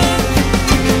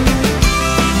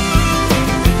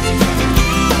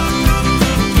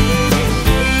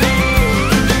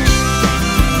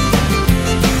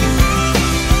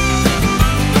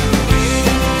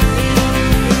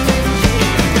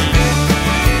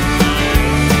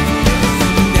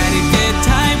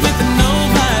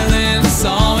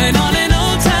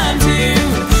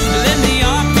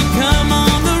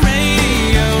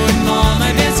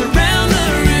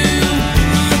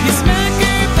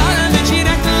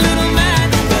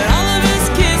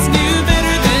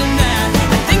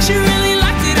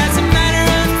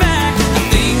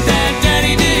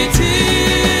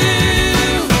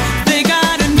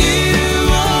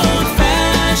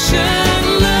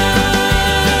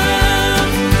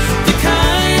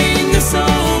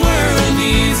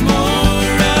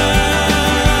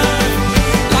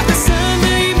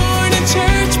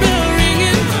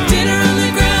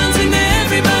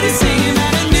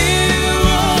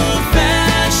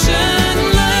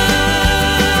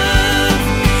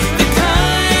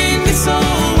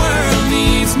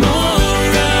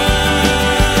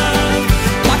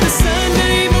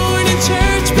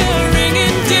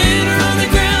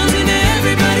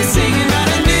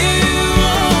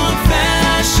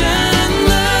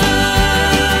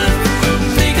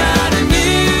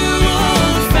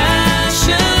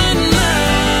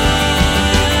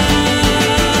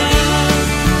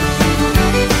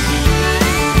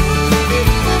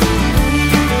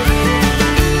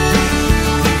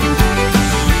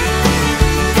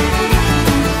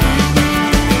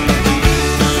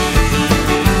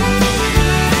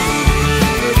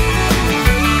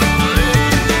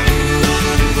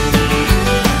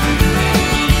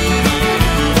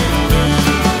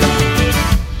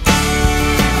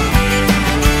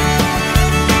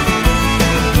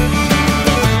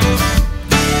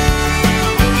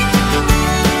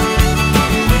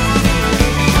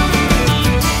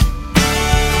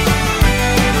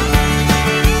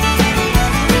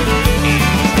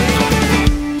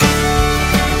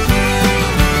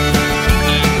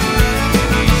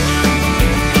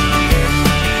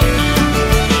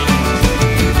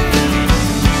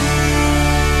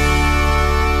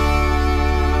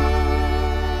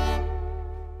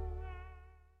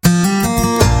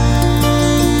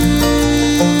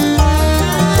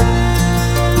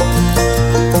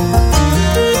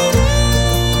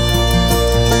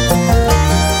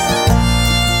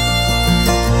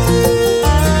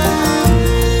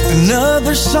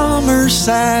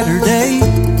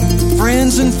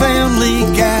 and family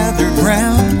gathered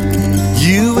round.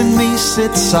 You and me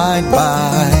sit side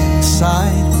by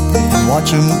side and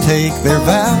watch them take their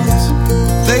vows.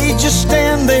 They just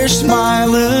stand there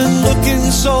smiling,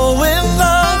 looking so in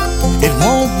love. It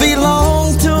won't be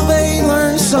long till they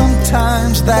learn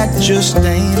sometimes that just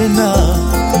ain't enough.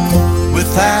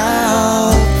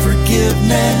 Without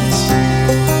forgiveness,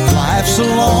 life's a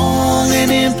long and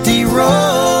empty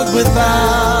road.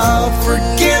 Without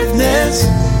forgiveness,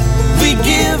 we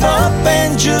give up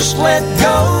and just let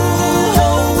go.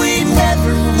 Oh, we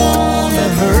never want to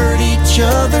hurt each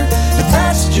other, but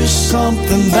that's just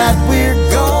something that we're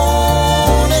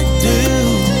gonna do.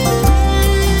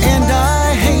 And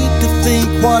I hate to think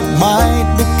what might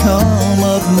become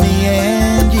of me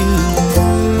and you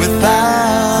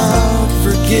without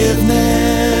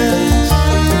forgiveness.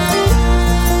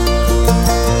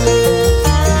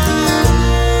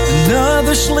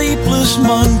 Another sleepless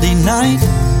Monday night.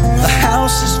 The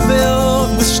house is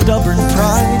filled with stubborn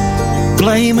pride,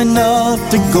 blame enough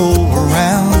to go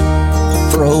around,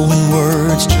 throwing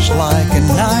words just like a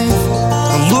knife.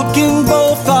 A look in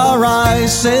both our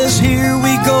eyes says, here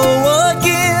we go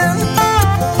again.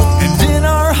 And in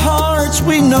our hearts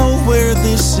we know where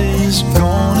this is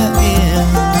gonna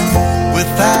end.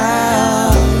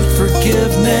 Without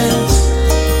forgiveness,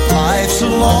 life's a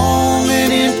long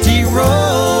and empty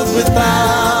road.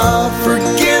 Without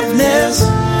forgiveness,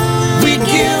 we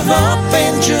give up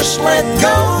and just let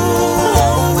go.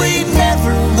 Oh, we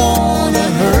never want to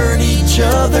hurt each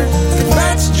other, but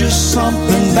that's just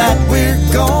something that we're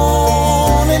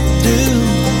gonna do.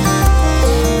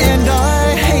 And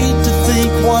I hate to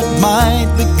think what might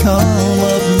become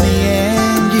of me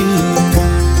and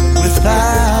you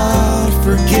without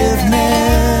forgiveness.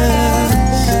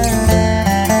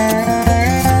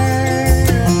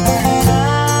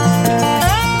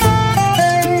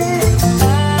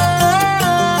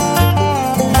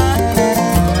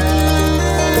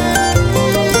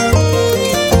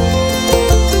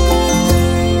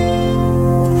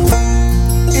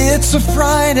 It's a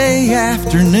Friday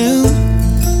afternoon,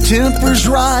 tempers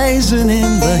rising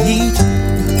in the heat.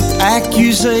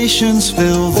 Accusations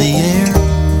fill the air,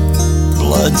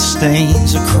 blood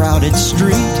stains a crowded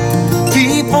street.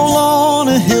 People on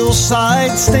a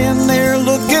hillside stand there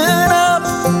looking up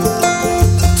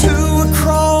to a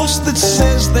cross that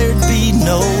says there'd be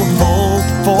no hope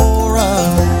for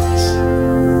us.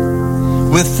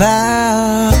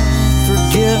 Without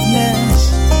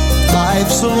forgiveness,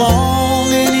 life's a long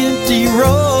and empty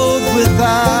road.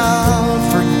 Without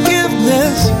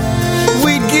forgiveness,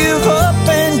 we give up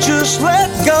and just let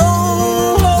go.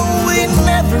 Oh, we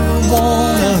never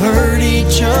want to hurt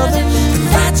each other, and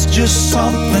that's just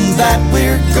something that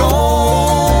we're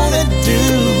gonna do.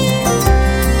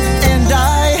 And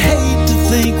I hate to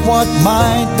think what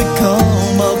might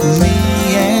become of me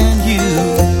and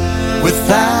you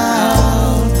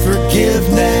without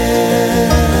forgiveness.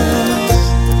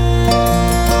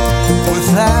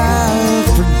 Without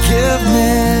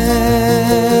forgiveness.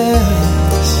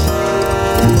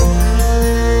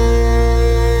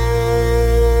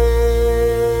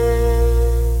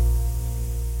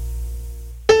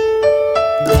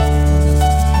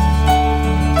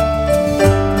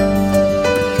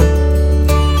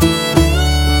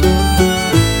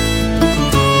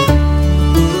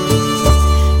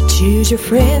 Choose your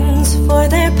friends for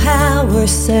their power,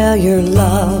 sell your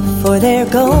love for their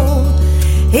gold.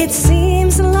 It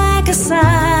seems like a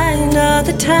sign of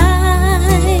the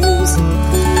times,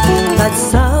 but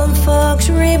some folks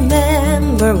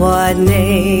remember what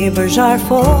neighbors are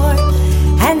for,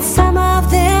 and some of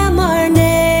them are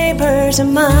neighbors of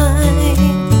mine.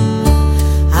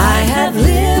 I have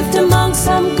lived among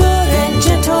some good and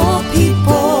gentle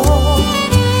people.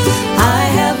 I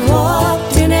have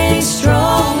walked in a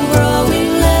strong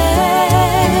growing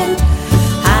land.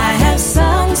 I have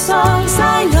sung songs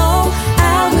I know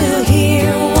will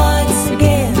hear once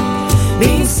again,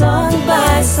 being sung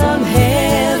by some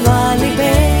heavenly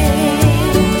band.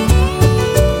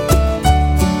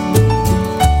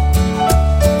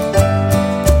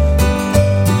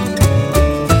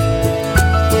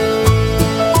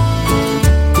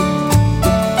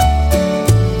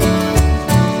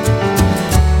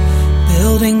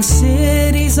 Building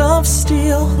cities of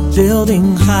steel,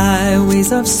 building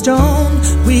highways of stone,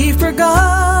 we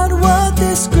forgot what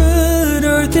this good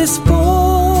earth is for.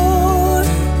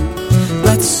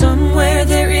 But somewhere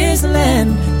there is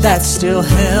land that's still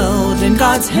held in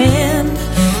God's hand,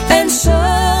 and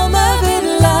some of it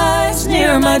lies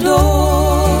near my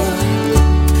door.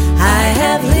 I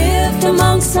have lived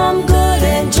among some good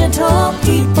and gentle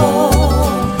people.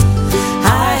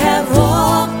 I have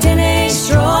walked in a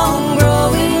strong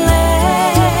growing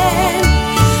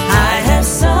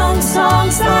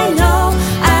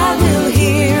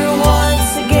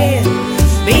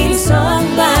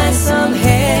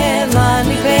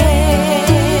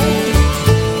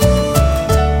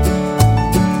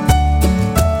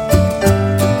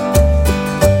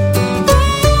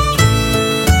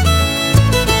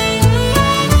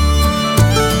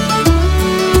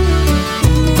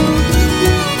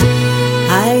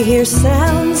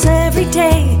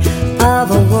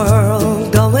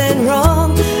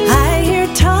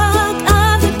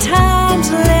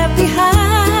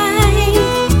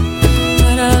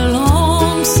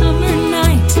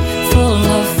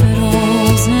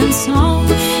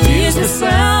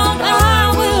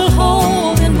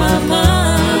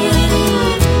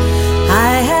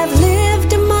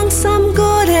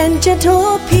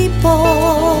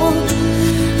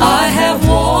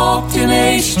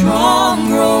strong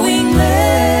growing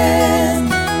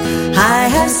land. I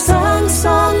have sung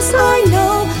songs I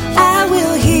know I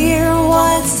will hear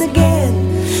once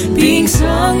again, being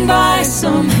sung by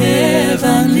some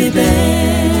heavenly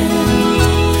band.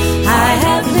 I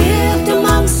have lived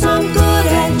among some good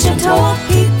and gentle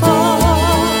people.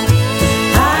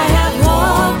 I have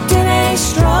walked in a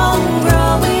strong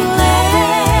growing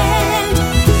land.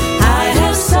 I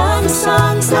have sung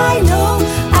songs I know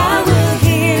I will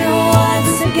hear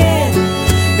once again,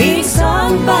 being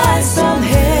sung by some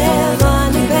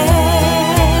heavenly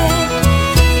band.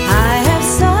 I have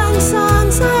sung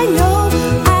songs I know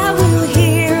I will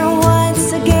hear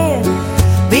once again,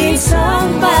 being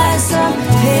sung by some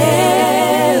heavenly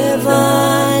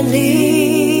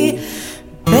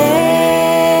band.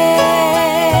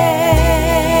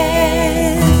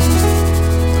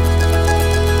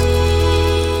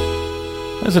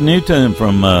 There's a new tune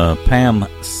from Pam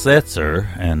Setzer,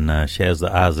 and she has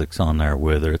the Isaacs on there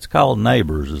with her. It's called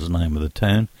Neighbors is the name of the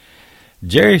tune.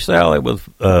 Jerry Salley with,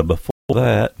 before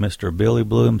that, Mr. Billy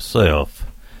Blue himself,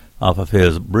 off of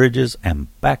his Bridges and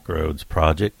Backroads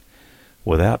project,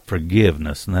 Without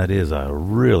Forgiveness, and that is a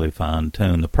really fine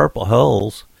tune. The Purple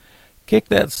Hulls kicked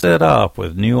that set off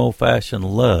with New Old Fashioned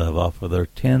Love off of their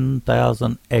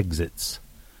 10,000 Exits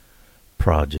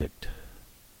project.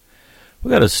 We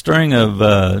got a string of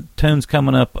tunes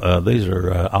coming up. These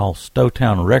are all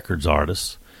Stowtown Records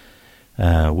artists.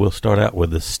 We'll start out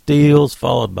with the Steels,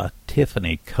 followed by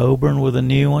Tiffany Coburn with a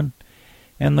new one,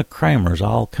 and the Kramers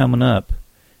all coming up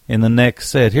in the next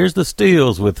set. Here's the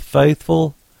Steels with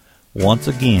Faithful once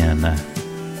again.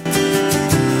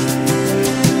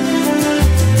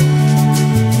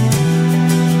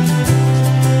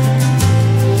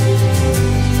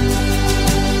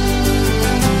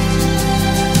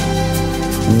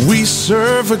 We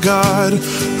serve a God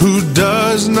who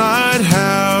does not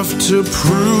have to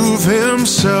prove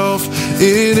himself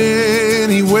in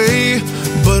any way,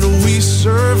 but we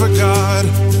serve a God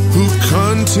who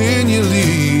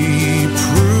continually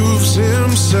proves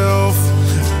himself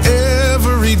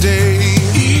every day.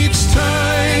 Each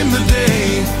time the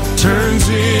day turns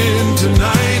into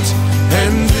night,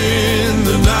 and then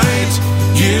the night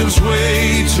gives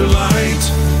way to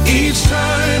light. Each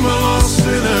time a lost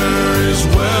sinner is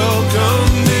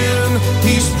welcomed in,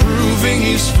 he's proving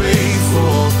he's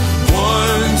faithful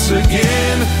once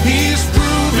again. He's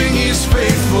proving he's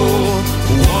faithful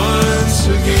once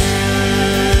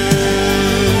again.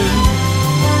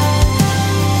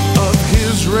 Of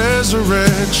his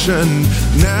resurrection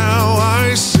now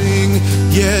I sing,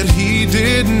 yet he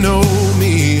didn't owe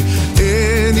me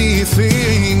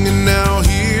anything. And now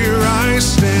here I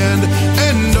stand,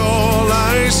 and all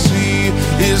I see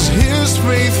is his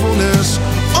faithfulness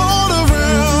all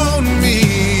around me.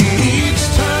 Each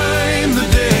time the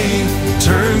day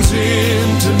turns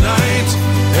into night,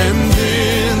 and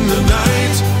then the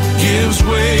night gives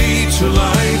way to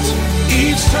light.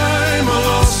 Each time a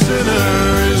lost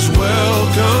sinner is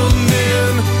welcomed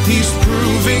in, he's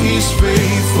proving he's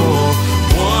faithful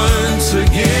once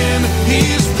again.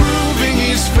 He's proving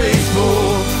he's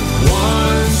faithful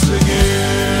once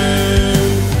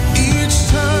again. Each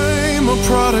time a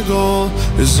prodigal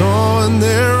is on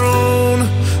their own,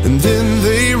 and then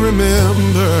they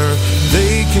remember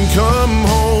they can come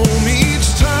home.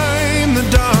 Each time the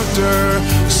doctor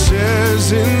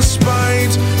says, in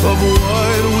spite of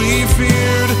what we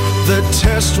feared, the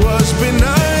test was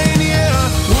benign. Yeah,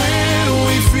 when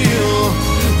we feel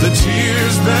the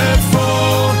tears that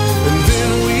fall, and then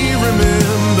we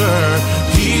remember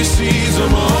he sees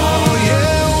them all.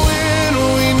 Yeah, when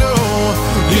we know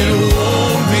it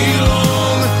won't be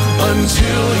long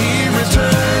until he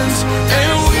returns,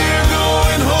 and we're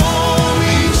going home.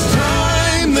 Each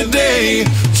time the day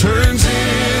turns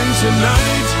into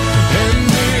night, and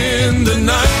then the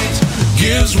night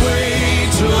gives way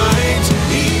to light.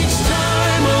 Each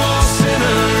time a lost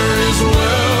sinner is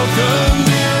welcomed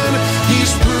in,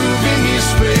 he's proving he's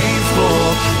faithful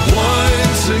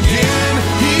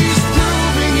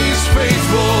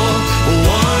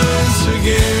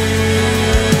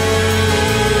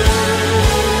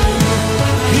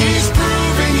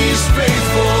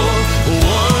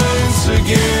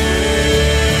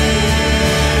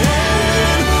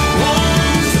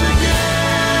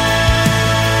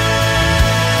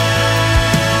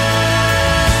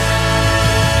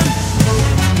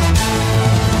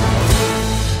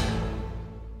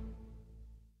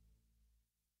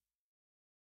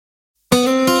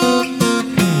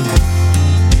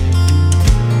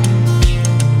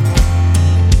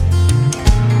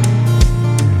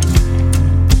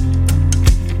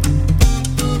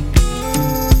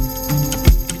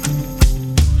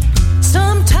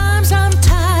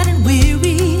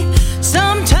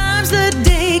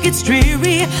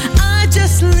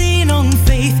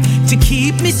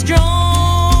keep me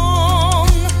strong.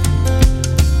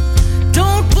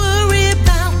 Don't worry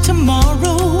about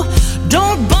tomorrow.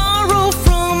 Don't borrow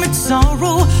from its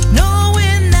sorrow,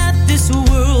 knowing that this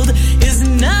world is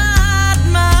not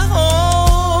my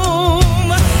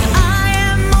home. I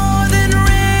am more than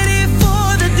ready for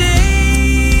the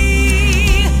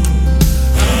day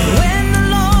when the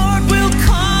Lord will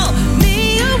call me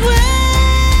away.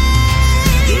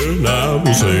 Then I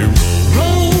will say,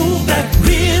 roll that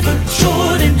river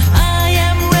Jordan, I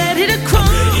am ready to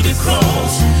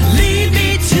cross. Lead me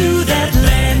to that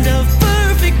land of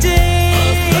perfect day.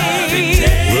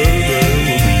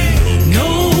 No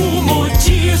more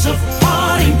tears of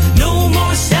parting, no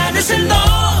more sadness and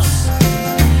loss.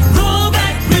 Roll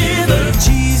back river,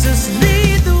 Jesus,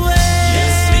 lead the way.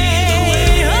 Yes, lead the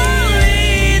way. Oh,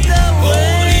 lead the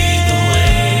way.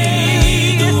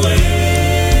 Lead the way.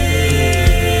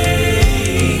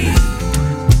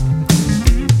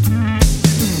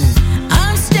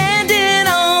 I'm standing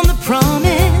on the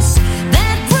promise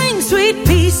that brings sweet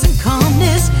peace and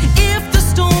calmness if the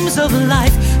storms of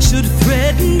life should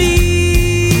threaten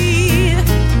me.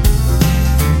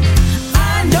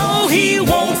 I know He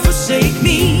won't forsake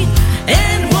me,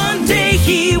 and one day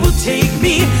He will take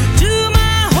me to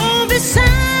my home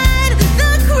beside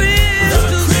the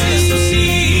crystal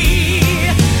sea.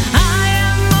 I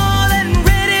am more than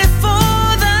ready for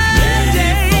the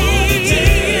day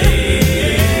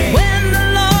when the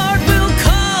Lord will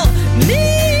call me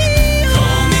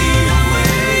away.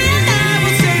 And I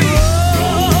will say,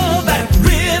 roll back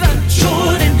river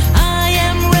Jordan, I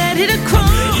am ready to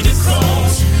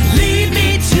cross. Lead me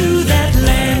to that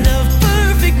land of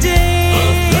perfect day,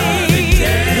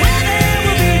 where there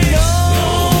will be no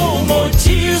more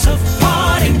tears of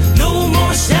parting, no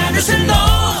more sadness and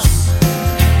loss.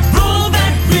 Roll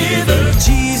back river,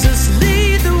 Jesus,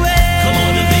 lead the way. Come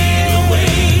on and lead the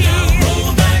way.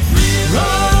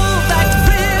 Roll back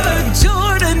river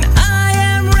Jordan, I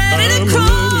am ready to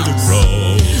cross.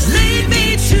 Lead me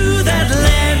to that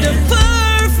land of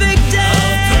perfect day.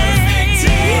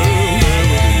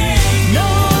 No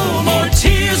more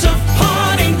tears of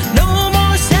parting, no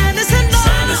more sadness and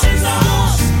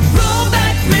loss. Roll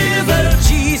back river,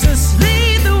 Jesus,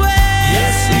 lead the way.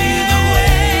 Yes, lead the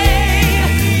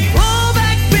way. Roll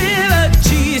back river,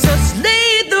 Jesus,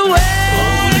 lead the way.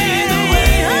 Oh, lead the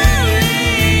way. Oh,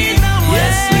 lead the way.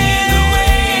 Yes, lead the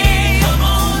way. Come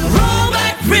on, roll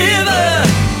back river.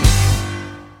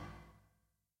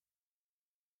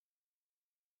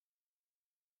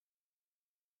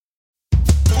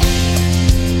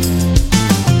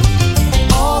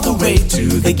 All the way to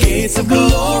the gates of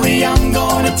glory, I'm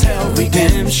gonna tell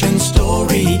redemption's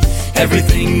story.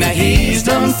 Everything that He's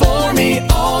done for me.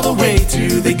 All the way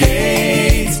to the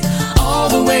gates. All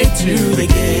the way to the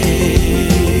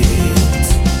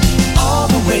gates. All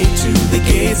the way to the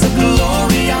gates of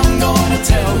glory, I'm gonna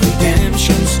tell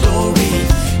redemption's story.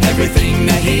 Everything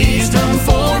that He's done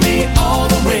for me. All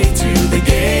the way to the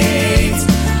gates.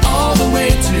 All the way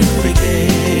to the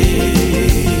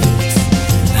gates.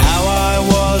 How I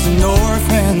was an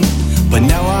orphan, but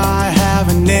now I have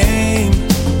a name.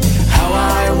 How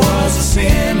I was a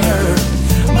sinner,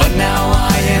 but now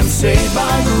I am saved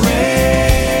by grace.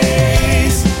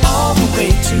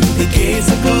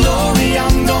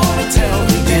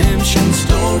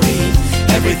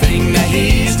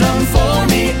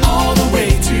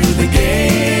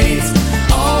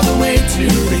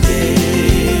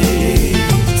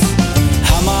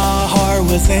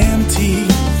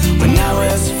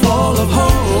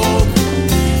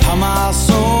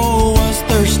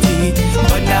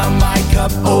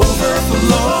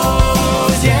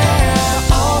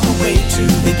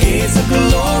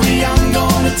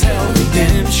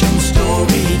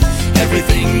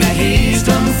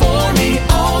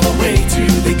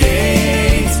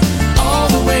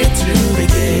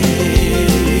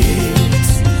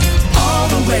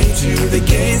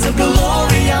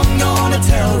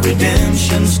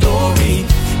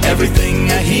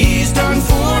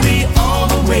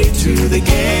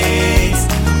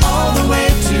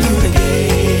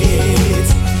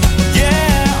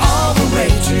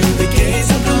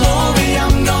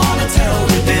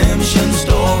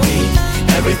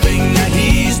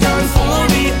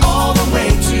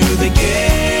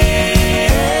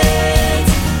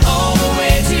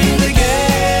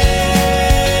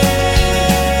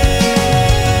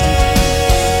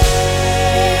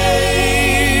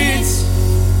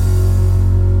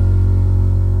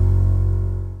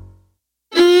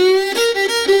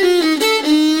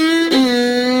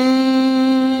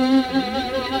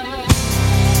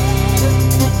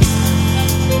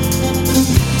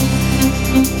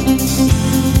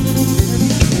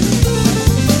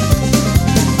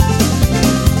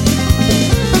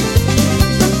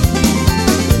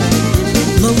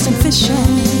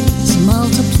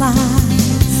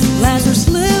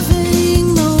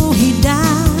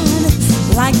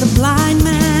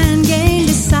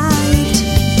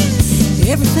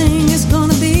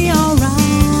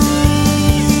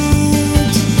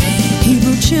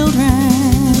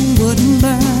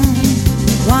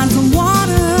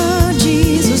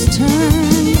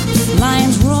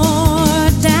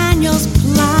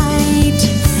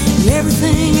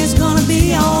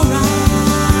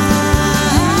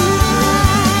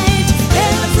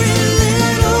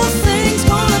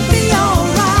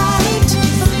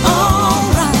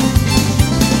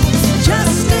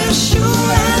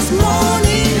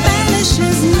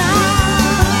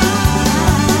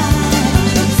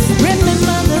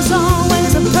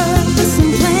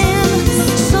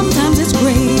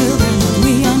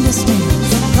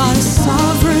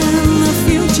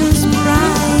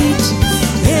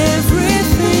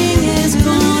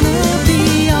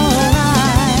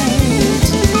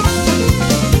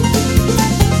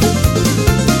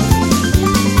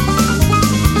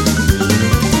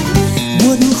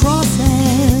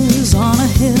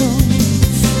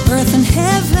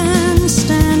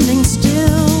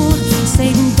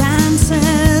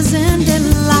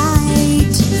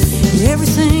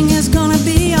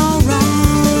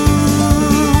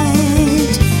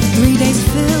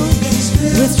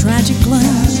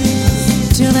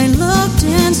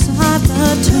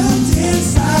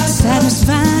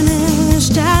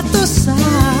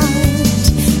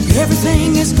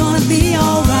 everything is gonna be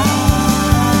alright.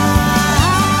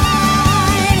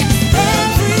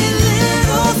 Every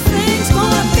little thing's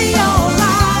gonna be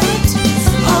alright,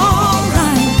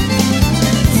 alright.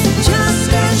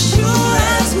 Just as sure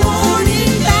as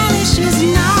morning vanishes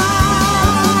night.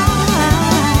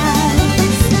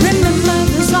 Remember,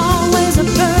 there's always a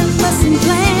purpose and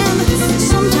plan.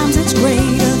 Sometimes it's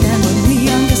greater than what we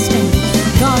understand.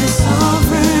 God is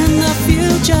sovereign, the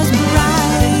future's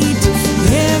bright.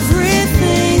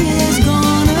 Everything is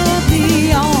gonna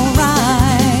be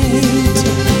alright.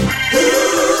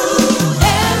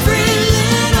 Every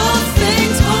little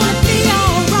thing's gonna be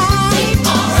alright,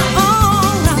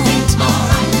 alright.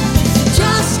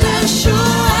 Just as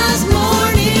sure as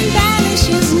morning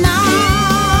vanishes night.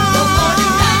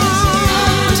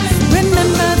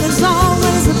 Remember, there's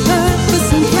always a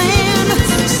purpose and plan.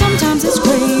 Sometimes it's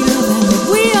greater than what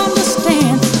we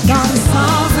understand. God is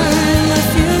sovereign, the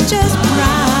future's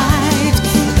bright.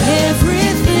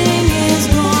 Everything is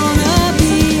gonna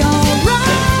be alright.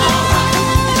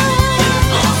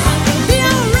 Be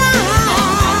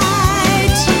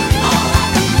alright.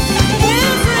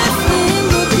 Everything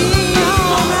will be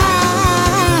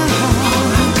alright.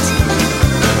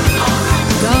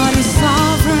 God is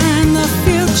sovereign, the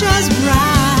future's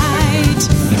bright.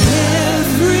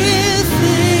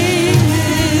 Everything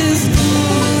is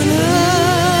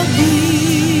gonna be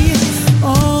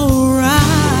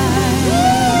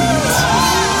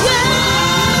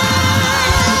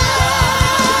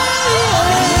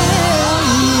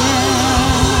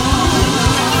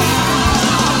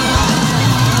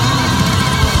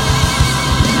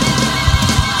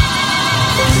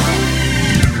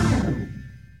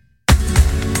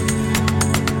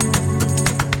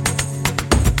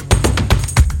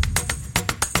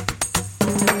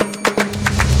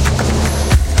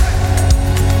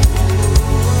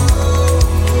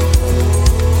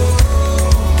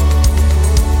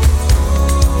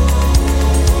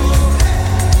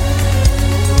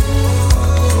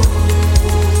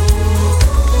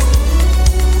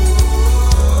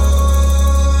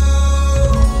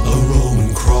A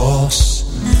Roman cross,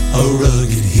 a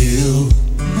rugged hill.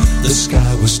 The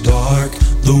sky was dark,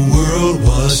 the world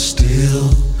was still.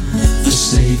 The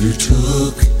Savior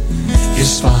took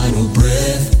his final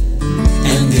breath,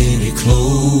 and then he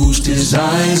closed his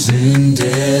eyes in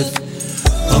death.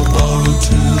 A borrowed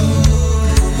tomb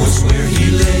was where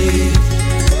he lay,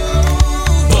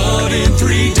 but in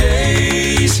 3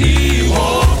 days he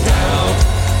walked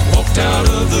out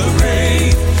of the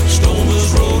grave. Stone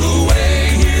was rolled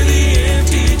away, hear the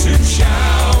empty tomb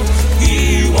shout.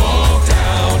 He walked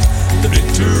out, the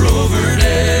victor over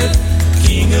death,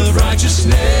 King of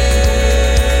righteousness.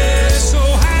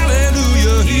 Oh,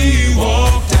 hallelujah, he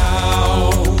walked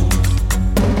out.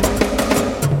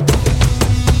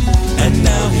 And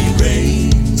now he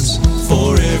reigns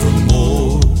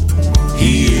forevermore.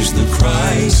 He is the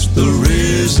Christ, the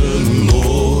risen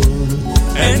Lord.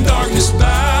 And darkness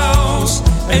bows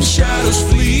and shadows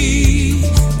flee.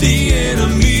 The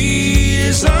enemy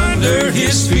is under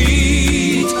his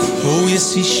feet. Oh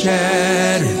yes, he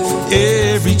shattered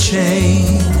every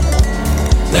chain.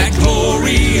 That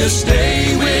glorious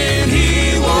day when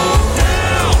he walked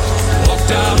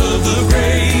out of the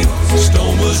grave.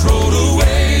 Stone was rolled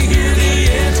away, hear the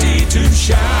empty tomb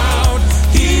shout.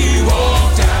 He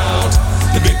walked out,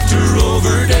 the victor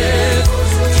over death,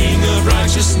 King of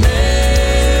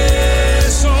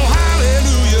righteousness. Oh,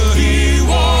 hallelujah, he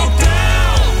walked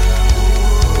out.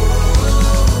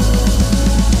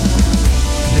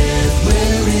 Death,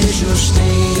 where is your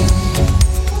sting?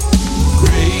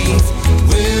 Grave,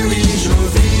 where is your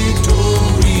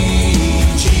victory?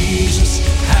 Jesus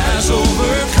has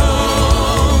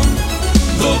overcome.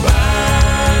 The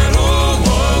battle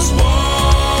was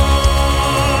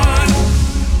won.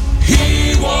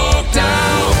 He walked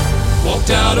out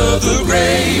of the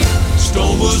grave.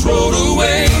 Stone was rolled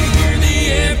away, hear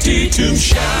the empty tomb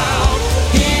shout.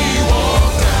 He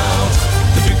walked out,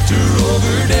 the victor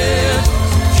over death,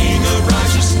 King of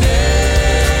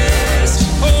righteousness.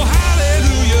 Oh,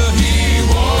 hallelujah, he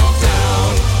walked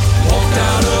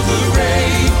out of the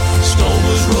grave. Stone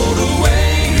was rolled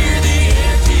away, hear the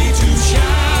empty tomb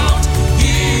shout.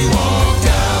 He walked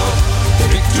out, the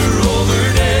victor over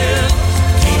death,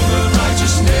 King of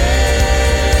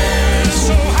righteousness.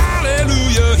 Oh,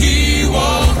 hallelujah, he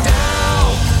walked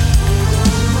out.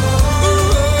 Ooh, ooh.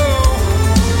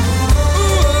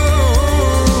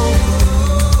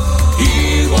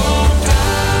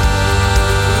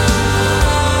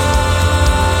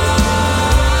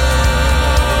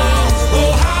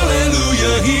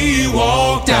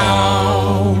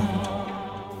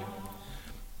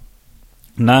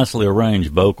 Nicely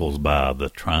arranged vocals by the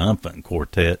Triumphant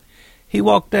Quartet. He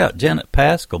walked out. Janet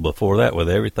Paschal before that with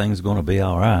Everything's Gonna Be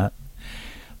All Right.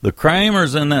 The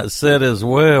Kramers in that set as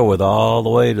well with All the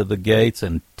Way to the Gates,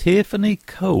 and Tiffany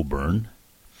Coburn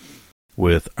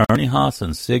with Ernie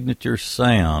Haason's signature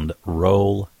sound,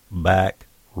 Roll Back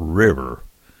River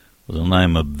was the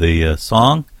name of the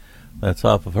song. That's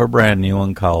off of her brand new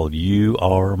one called You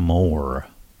Are More.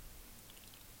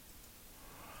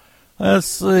 Let's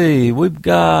see, we've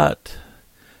got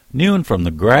new one from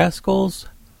the Grascals.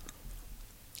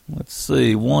 Let's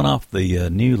see, one off the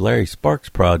new Larry Sparks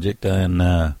project, and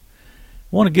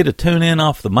want to get a tune in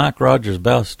off the Mike Rogers,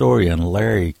 Val Story, and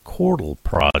Larry Cordell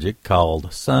project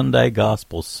called Sunday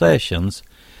Gospel Sessions.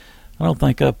 I don't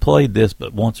think I've played this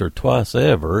but once or twice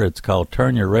ever. It's called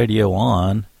Turn Your Radio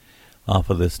On off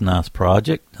of this nice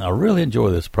project. I really enjoy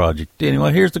this project.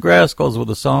 Anyway, here's the Grascals with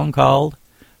a song called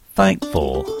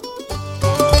Thankful.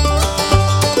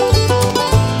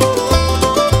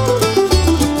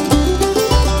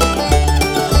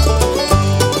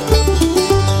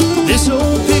 This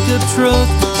old pickup truck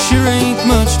sure ain't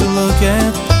much to look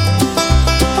at.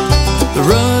 The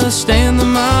rust and the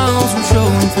miles are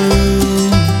showing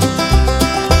through,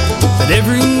 but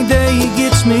every day it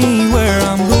gets me where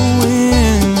I'm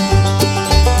going,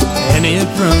 and it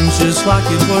runs just like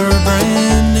it were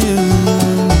brand new.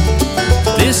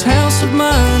 This house of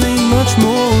mine ain't much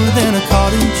more than a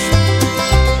cottage,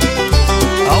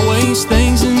 always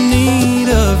things in need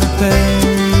of repair.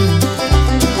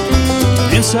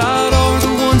 Inside are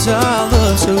the ones I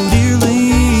love so dearly,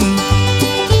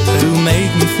 who make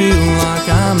me feel like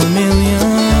I'm a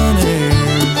millionaire.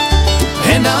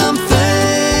 And I'm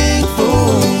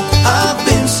thankful I've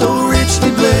been so richly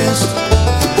blessed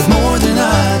with more than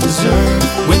I deserve,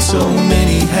 when so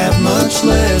many have much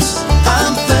less.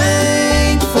 I'm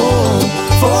thankful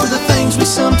for the things we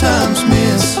sometimes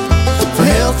miss, for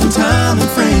health and time and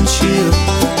friendship,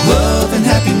 love and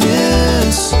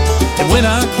happiness. And when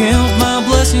I count my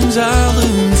blessings, I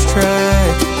lose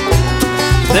track.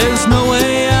 There's no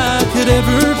way I could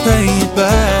ever pay it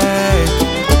back.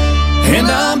 And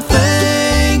I'm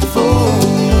thankful.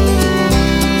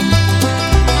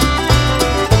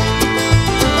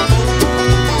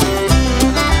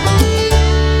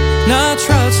 Now I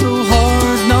tried so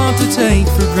hard not to take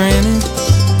for granted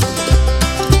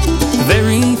the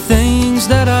very things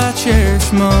that I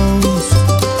cherish most,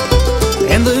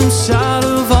 and lose sight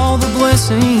of all the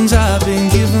blessings I've been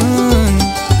given,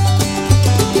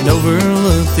 and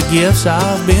overlook the gifts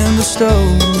I've been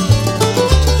bestowed.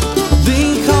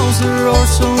 Because there are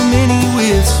so many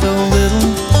with so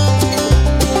little,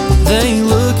 they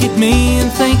look at me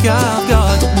and think I've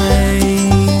got it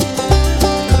made.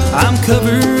 I'm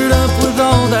covered up with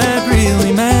all that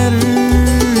really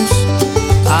matters.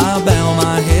 I bow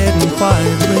my head and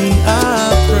quietly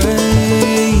I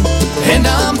pray. And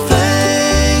I'm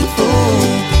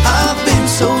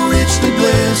so richly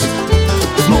blessed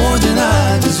with more than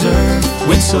I deserve,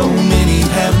 when so many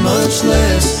have much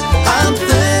less. I'm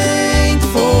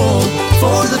thankful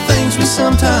for the things we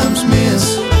sometimes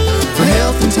miss, for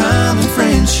health and time and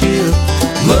friendship,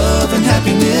 love and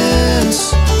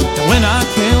happiness. And when I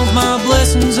count my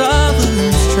blessings, I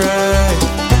lose track.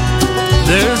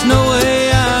 There's no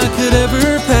way I could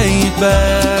ever pay it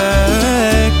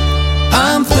back.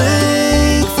 I'm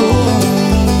thankful,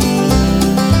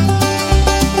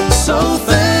 so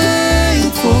thankful.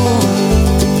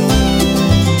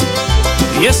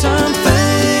 Yes, I'm thankful.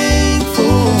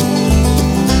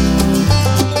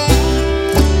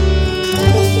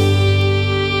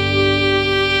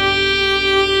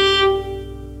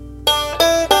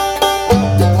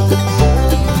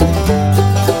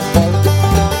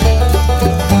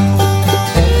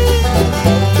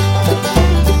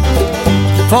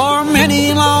 For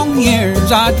many long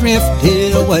years I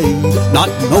drifted away, not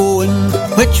knowing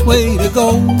which way to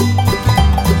go.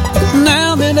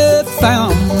 Now that I've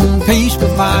found peace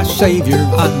with my Savior,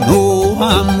 I know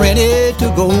I'm ready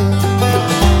to go.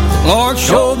 Lord,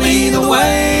 show me the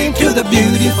way to the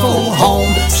beautiful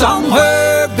home,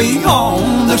 somewhere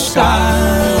beyond the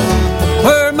sky,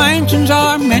 where mansions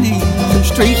are many,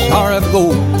 streets are of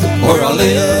gold, where I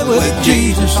live with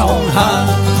Jesus on high.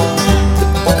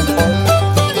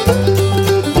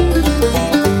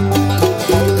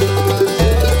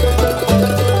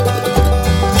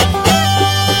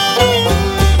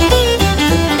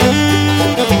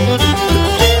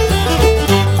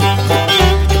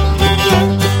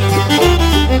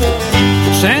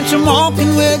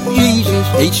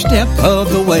 Each step of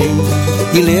the way,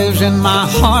 He lives in my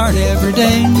heart every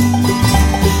day.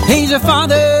 He's the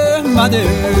Father of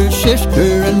mother,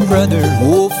 sister, and brother.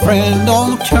 Old friend,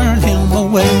 don't turn him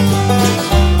away.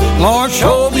 Lord,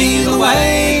 show me the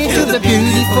way to the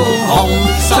beautiful home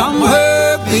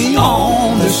somewhere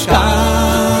beyond the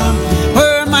sky,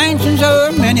 where mansions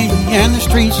are many and the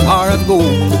streets are of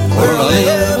gold, where I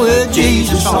live with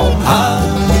Jesus on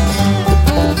high.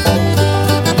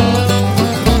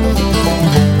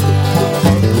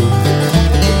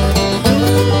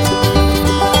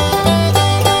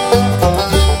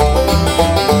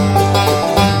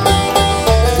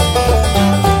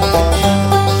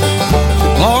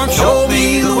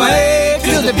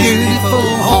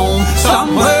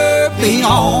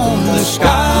 Beyond the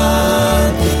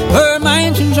sky, where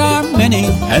mansions are many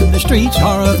and the streets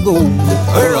are of gold,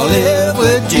 where I live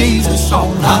with Jesus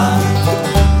on high.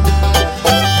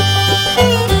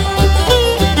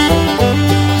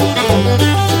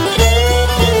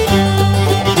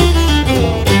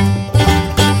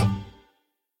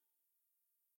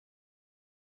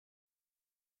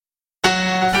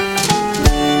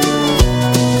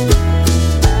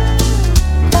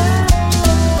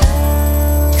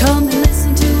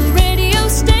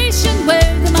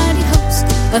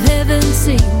 Of heaven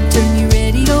sing, turn your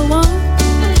radio on,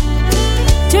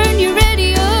 turn your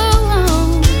radio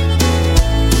on.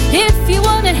 If you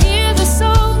want to hear the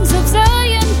songs of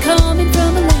Zion coming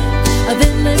from a land of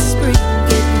endless spring,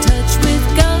 get in touch with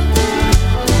God.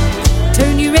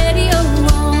 Turn your radio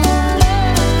on,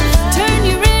 turn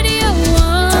your radio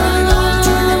on. Turn it on,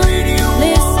 turn your radio on.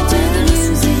 Listen to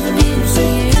the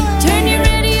music, turn your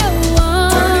radio on.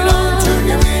 Turn it on, turn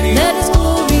your radio on. Let His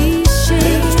glory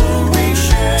shine.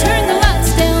 Turn the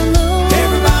lights down low.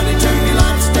 Everybody turn your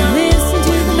lights down low. Listen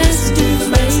to the Master's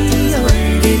radio.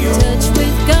 Get in touch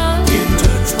with God. Get in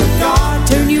touch with God.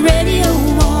 Turn your radio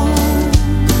on.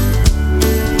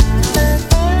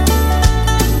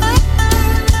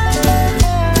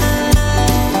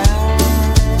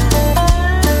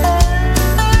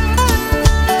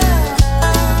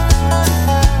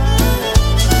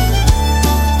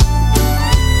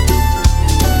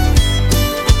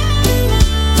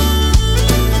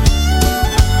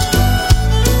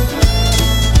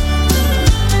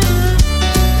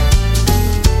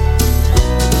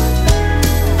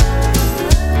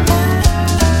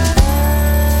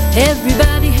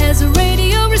 Everybody has a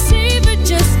radio receiver,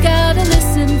 just gotta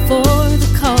listen for the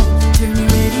call. Turn your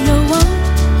radio on,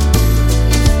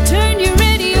 turn your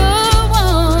radio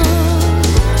on.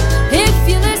 If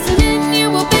you're listening,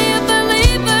 you will be a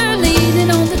believer, leaning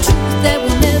on the truth that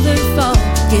will never fall.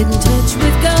 Get in touch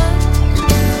with God.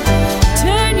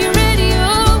 Turn your radio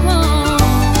on,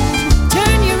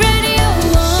 turn your radio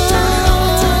on.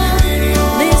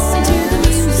 Listen to the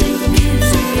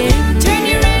music, turn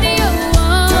your radio on.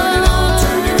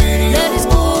 Let His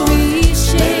glory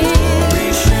shine.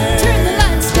 Turn the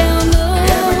lights down low.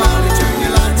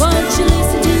 Won't you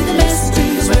listen to the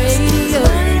Master's radio?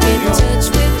 Get in touch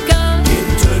with God.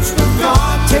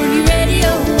 Turn your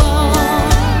radio on.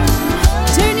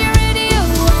 Turn your radio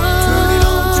on.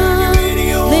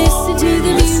 Listen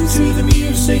to the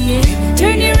music.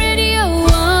 Turn your radio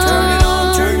on.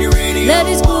 Let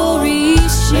His glory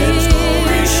shine.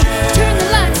 Turn the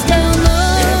lights down low.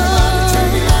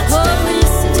 Oh,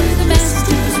 listen to the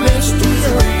Master's radio.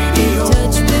 Get in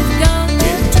touch with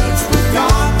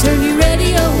God. Turn your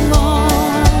radio on.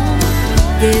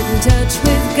 Get in touch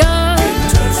with God.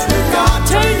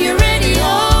 Turn your radio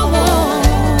on.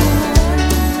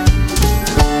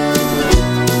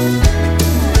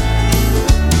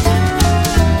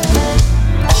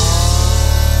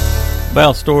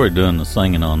 Val Story doing the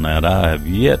singing on that. I have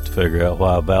yet to figure out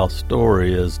why Val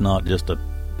Story is not just a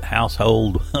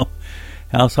household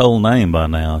name by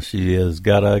now. She has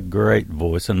got a great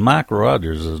voice, and Mike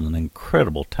Rogers is an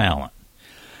incredible talent.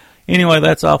 Anyway,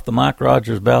 that's off the Mike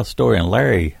Rogers, Val Story, and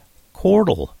Larry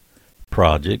Cordell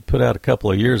project put out a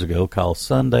couple of years ago called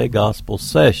Sunday Gospel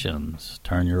Sessions.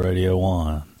 Turn your radio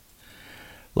on.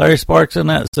 Larry Sparks in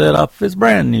that set off his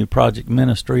brand new project,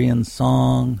 Ministry and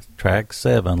Song, track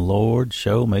 7, Lord,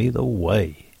 Show Me the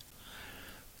Way.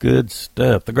 Good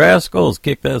stuff. The Grass Skulls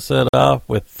kicked that set off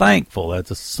with Thankful.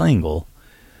 That's a single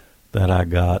that I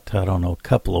got, I don't know, a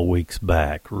couple of weeks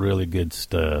back. Really good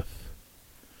stuff.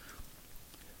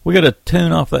 We got a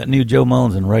tune off that new Joe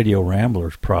Mullins and Radio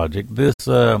Ramblers project.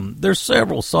 There's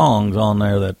several songs on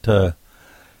there that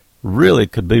really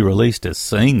could be released as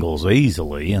singles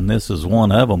easily, and this is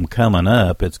one of them coming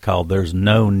up. It's called There's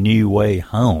No New Way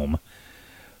Home.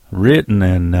 Written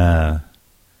and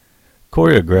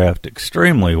choreographed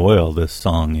extremely well, this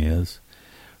song is.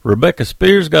 Rebecca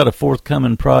Spears got a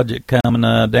forthcoming project coming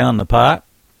down the pipe,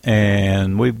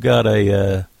 and we've got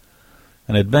a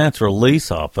an advance release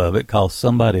off of it called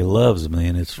Somebody Loves Me,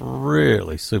 and it's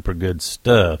really super good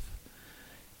stuff.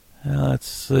 Let's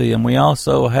see, and we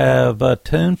also have a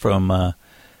tune from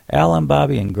Alan,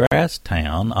 Bobby, and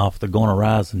Grasstown off the Gonna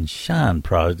Rise and Shine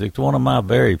project, one of my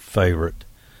very favorite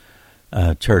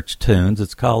church tunes.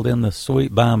 It's called In the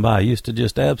Sweet By and By. I used to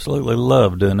just absolutely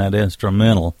love doing that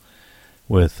instrumental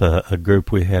with a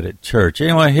group we had at church.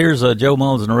 Anyway, here's Joe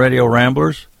Mullins and the Radio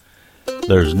Ramblers.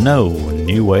 There's no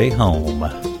new way home.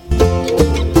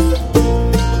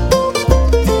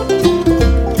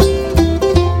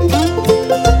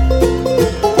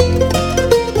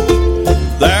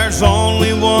 There's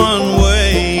only one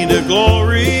way to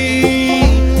glory,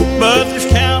 but there's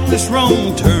countless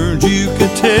wrong turns you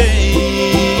could take.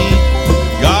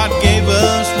 God gave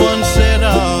us one set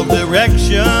of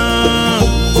direction,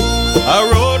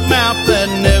 a road map that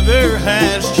never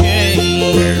has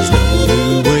changed. There's no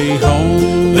new way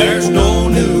home. There's no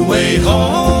new way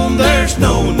home. There's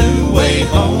no new way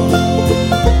home.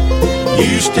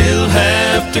 You still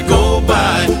have to go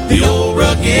by the old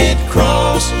rugged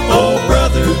cross. Oh,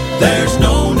 brother, there's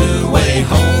no new way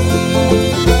home.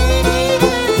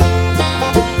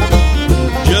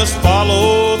 Just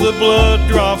follow the blood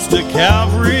drops to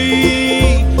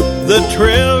Calvary, the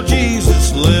trail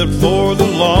Jesus left for the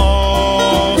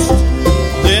lost.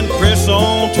 Then press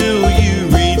on till you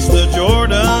reach the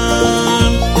Jordan,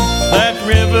 that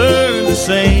river the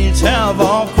saints have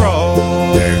all crossed.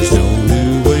 There's no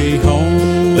new way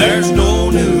home. There's no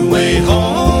new way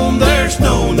home. There's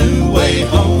no new way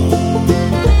home.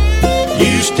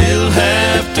 You still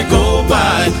have to go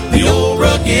by the old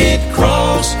rugged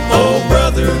cross. Oh,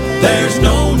 brother, there's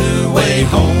no new way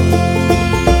home.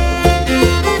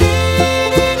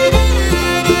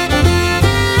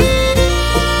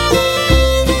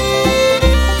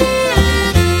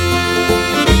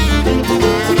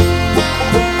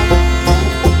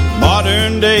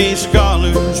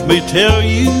 Scholars may tell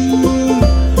you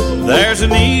there's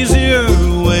an easier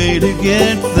way to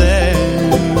get there,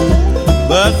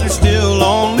 but there's still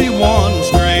only one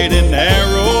straight and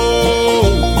narrow.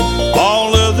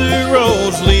 All other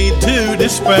roads lead to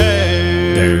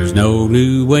despair. There's no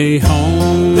new way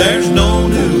home. There's no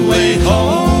new way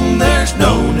home. There's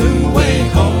no new way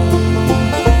home.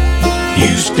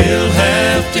 You still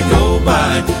have to go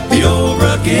by the old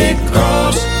rugged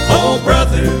cross. Oh,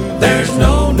 brother, there's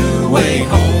no new way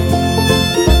home.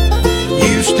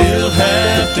 You still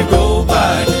have to go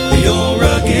by the old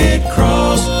rugged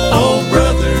cross. Oh,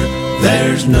 brother,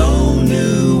 there's no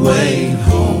new way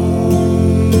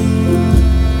home.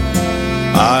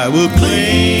 I will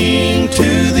cling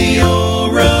to the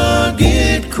old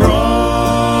rugged cross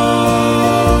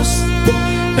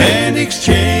and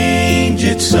exchange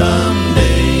it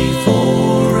someday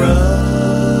for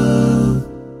a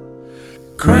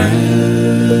crown.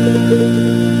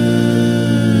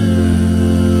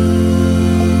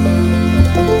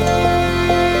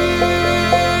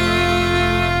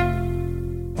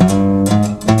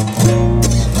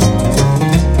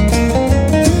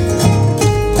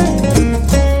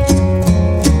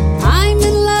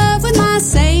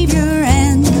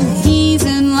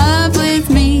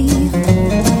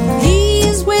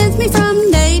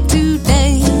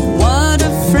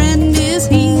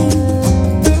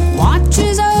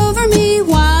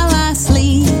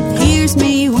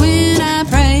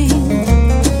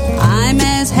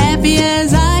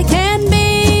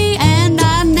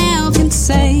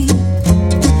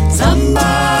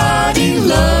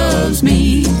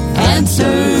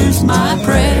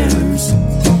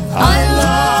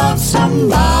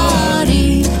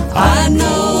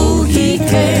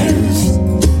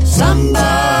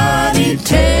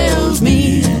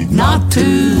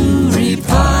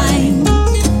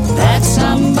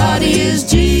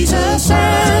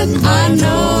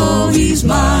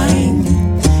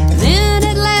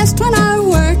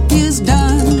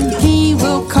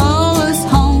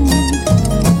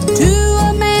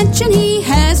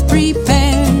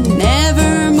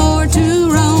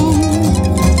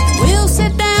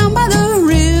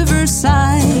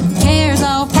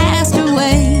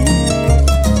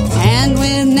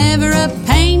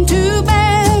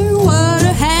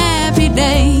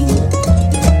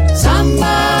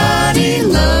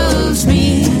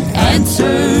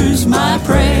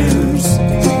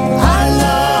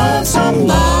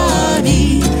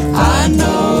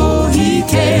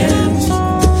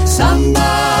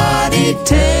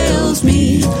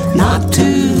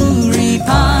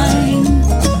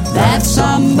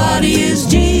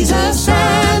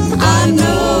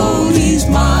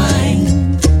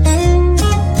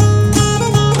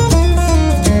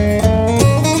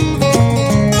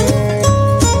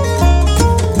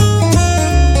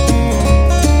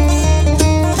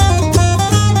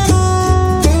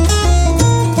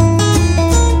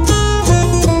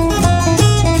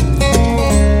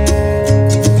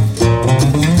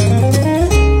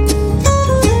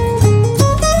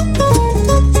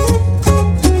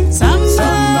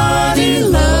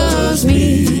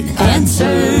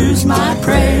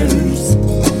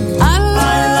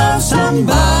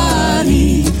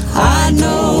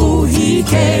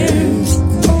 cares.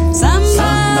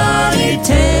 Somebody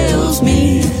tells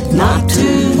me not to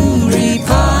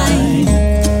repine.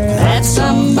 That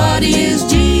somebody is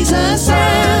Jesus,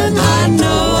 and I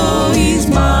know he's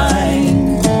mine.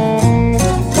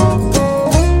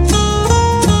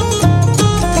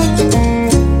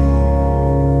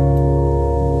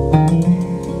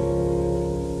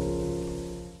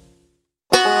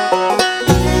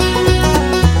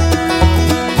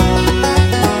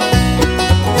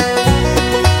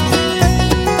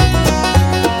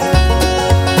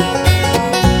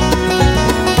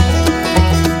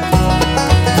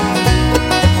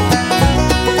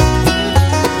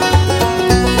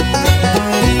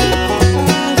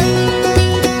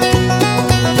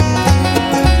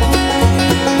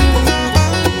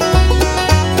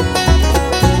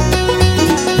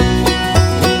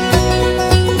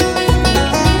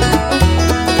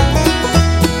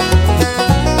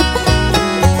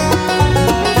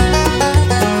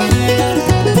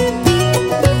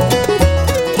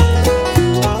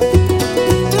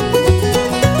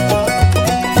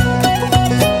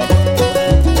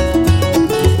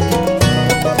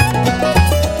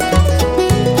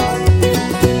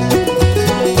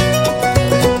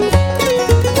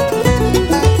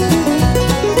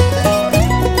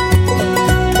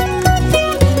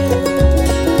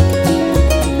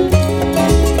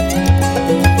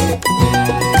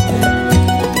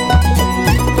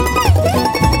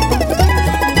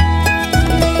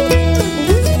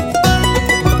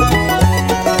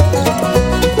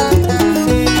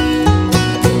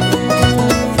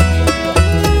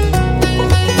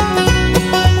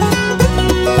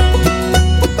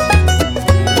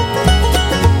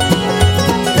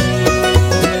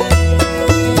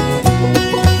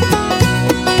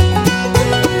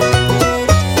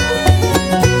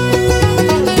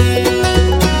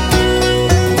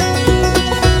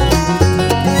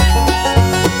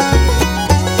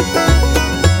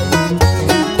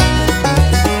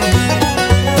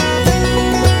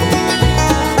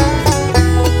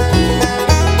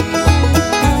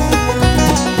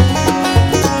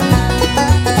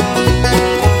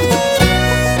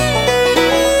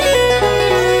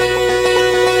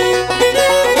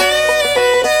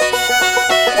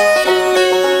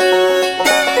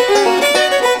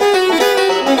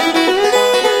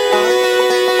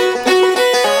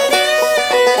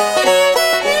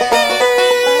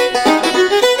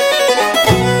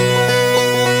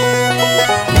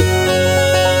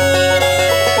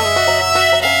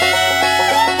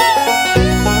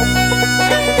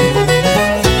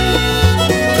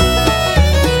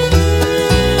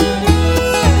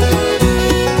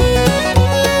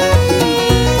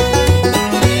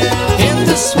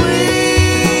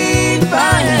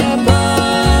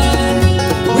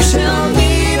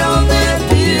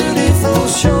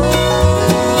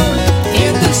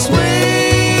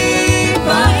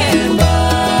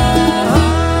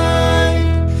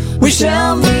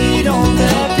 shall meet on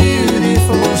that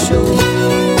beautiful shore.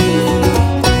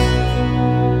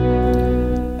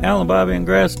 Alan Bobby in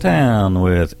Grasstown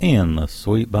with In the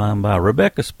Sweet By and By.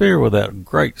 Rebecca Spear with that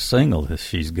great single that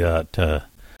she's got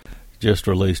just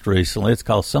released recently. It's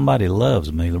called Somebody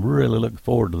Loves Me. Really looking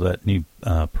forward to that new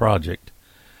project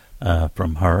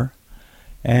from her.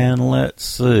 And let's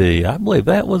see, I believe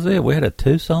that was it. We had a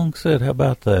 2-song set. How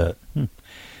about that?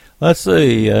 Let's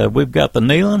see, we've got the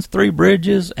Nealons, Three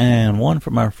Bridges, and one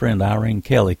from our friend Irene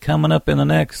Kelly. Coming up in the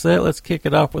next set, let's kick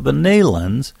it off with the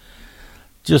Nealons.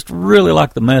 Just really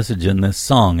like the message in this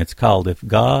song. It's called If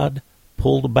God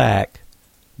Pulled Back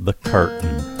the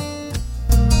Curtain.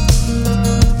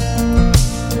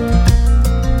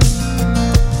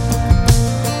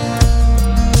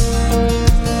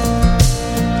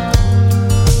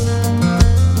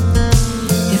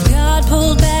 If God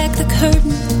pulled back the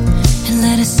curtain and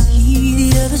let us see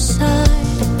the other side,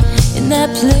 in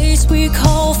that place we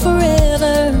call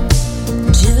forever,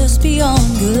 just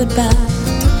beyond goodbye,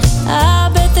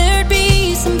 I bet there'd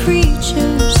be some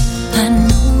preachers, I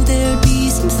know there'd be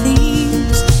some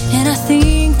thieves, and I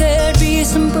think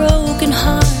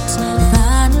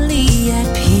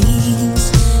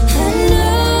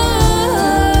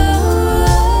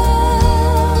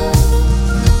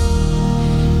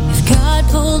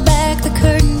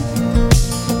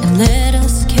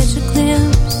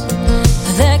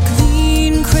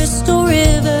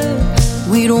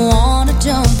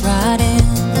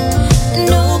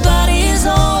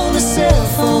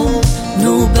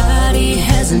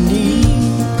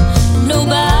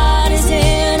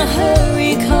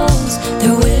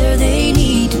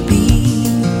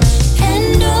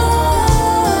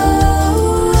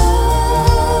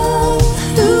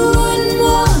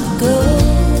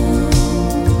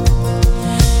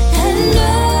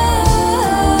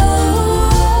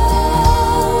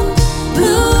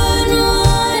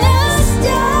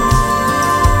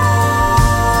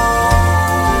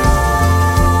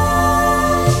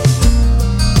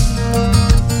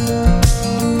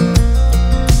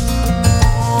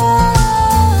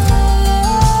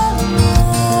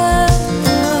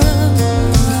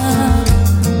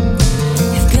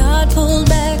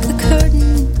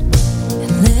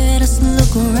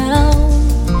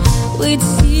we'd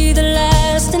see the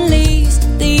last and least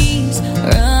of these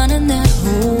running that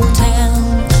whole town.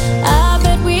 I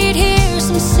bet we'd hear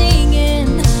some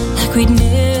singing like we'd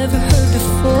never heard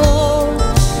before,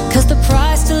 'cause the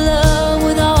price to love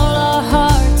with all our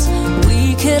hearts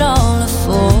we could all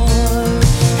afford.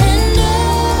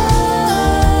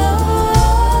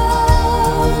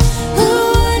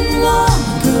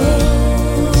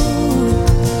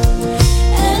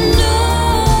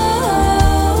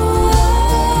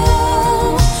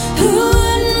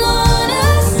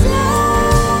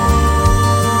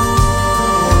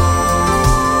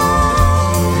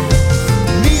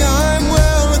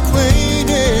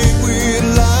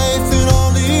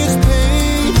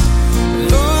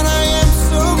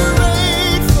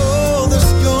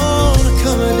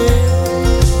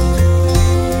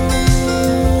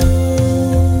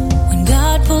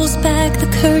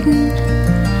 Curtain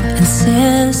and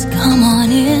says, come on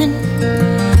in,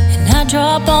 and I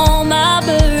drop all my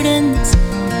burdens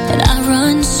and I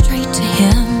run straight to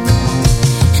him.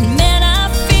 And man, I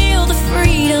feel the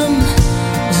freedom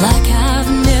like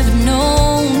I've never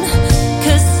known,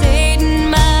 'cause Satan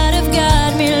might have got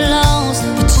me lost,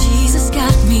 but Jesus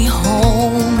got me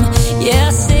home.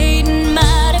 Yeah, Satan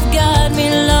might have got me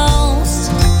lost,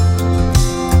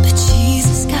 but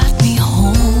Jesus got me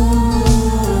home.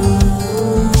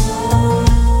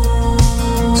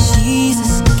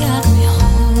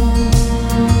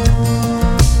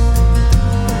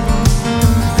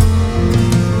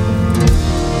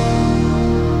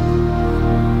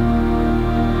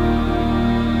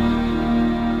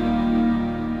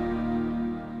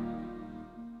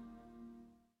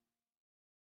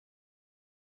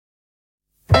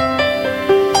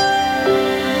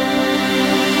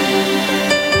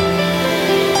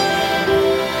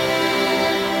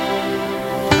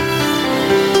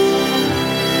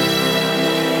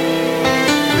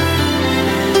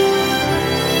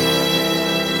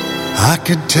 I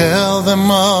could tell them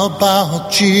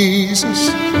about Jesus,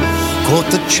 quote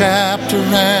the chapter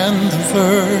and the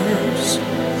verse.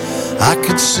 I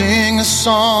could sing a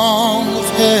song of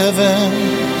heaven,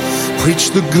 preach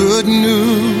the good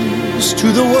news to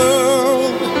the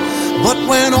world. But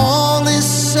when all is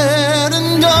said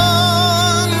and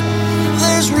done,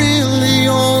 there's really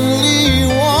only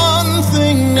one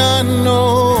thing I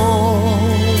know.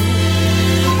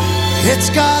 It's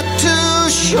got to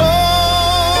show.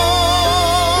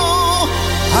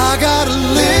 I gotta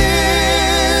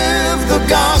live the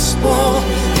gospel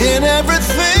in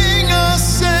everything I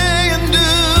say and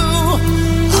do.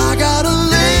 I gotta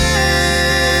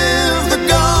live the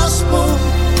gospel,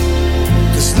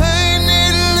 'cause they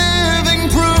need living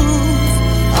proof.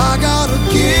 I gotta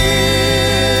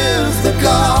give the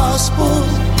gospel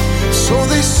so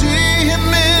they see him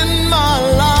in my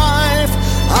life.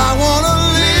 I wanna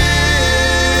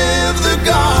live the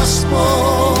gospel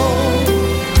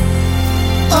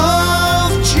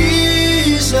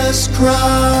Jesus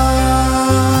Christ.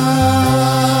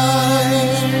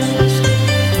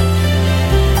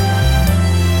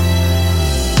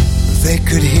 They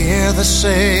could hear the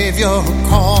Savior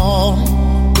call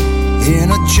in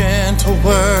a gentle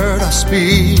word I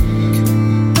speak.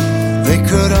 They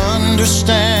could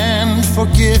understand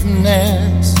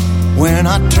forgiveness when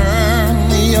I turn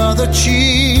the other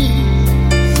cheek.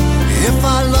 If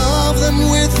I love them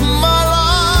with my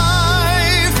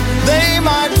life, they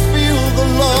might feel the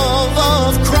love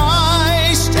of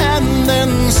Christ and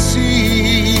then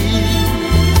see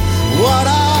what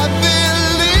I believe.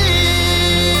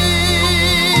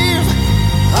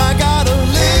 I gotta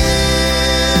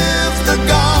live the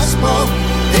gospel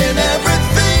in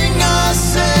everything I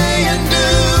say and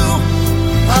do.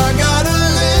 I gotta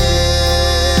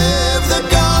live the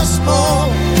gospel,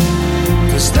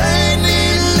 'cause they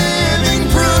need living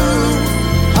proof.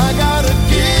 I gotta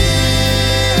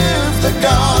give the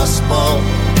gospel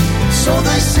so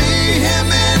they see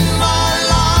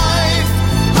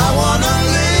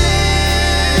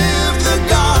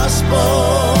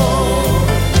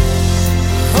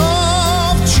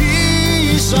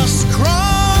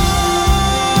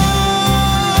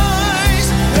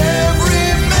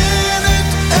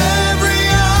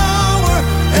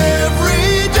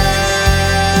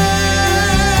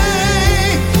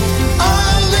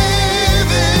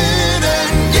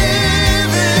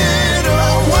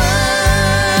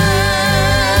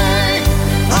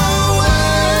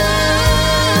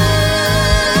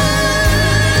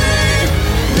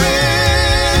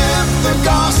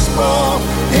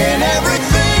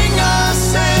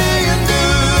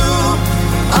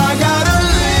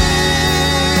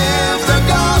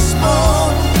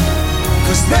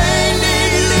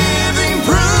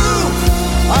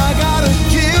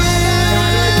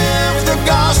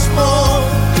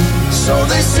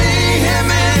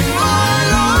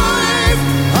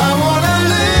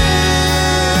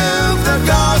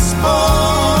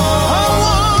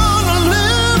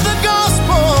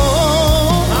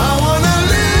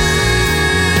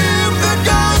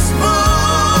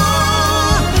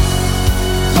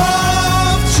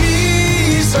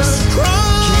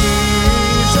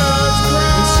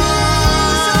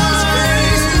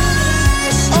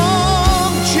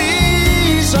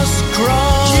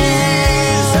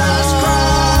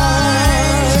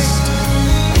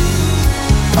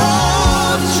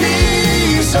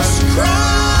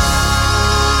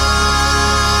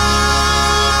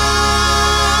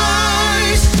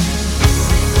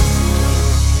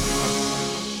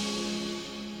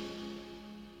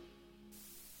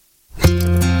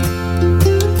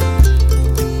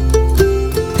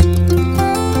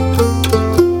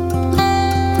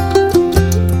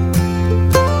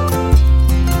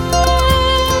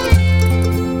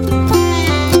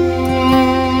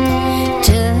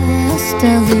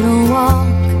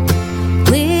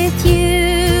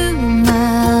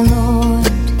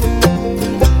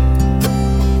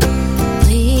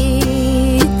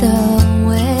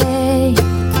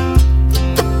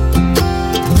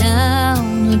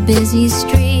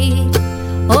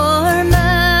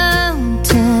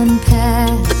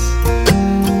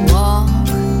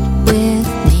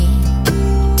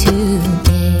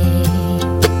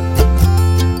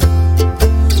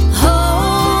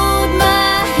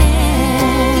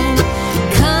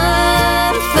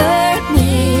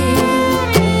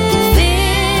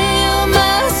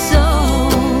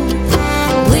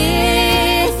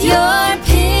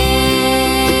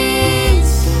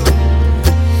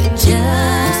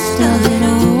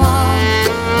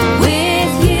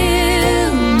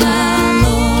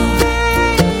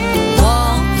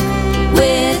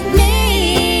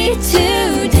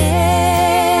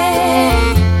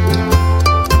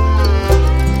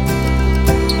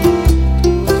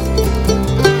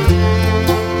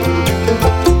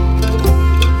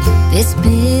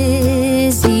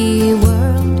busy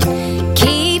world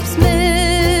keeps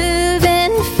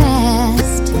moving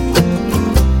fast.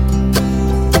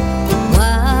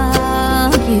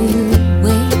 While you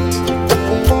wait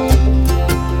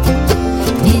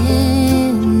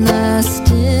in the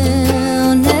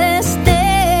stillness,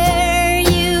 there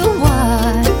you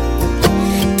are.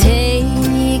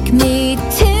 Take me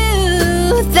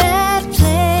to that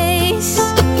place.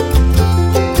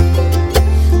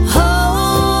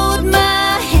 Hold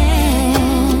my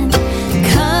hand,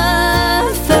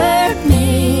 comfort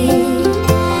me,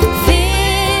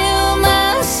 fill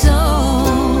my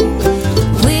soul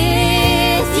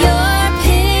with your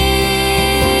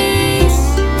peace.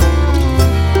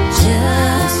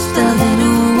 Just a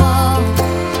little walk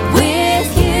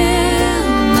with you,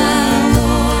 my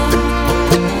Lord.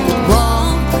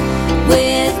 Walk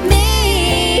with me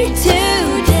today.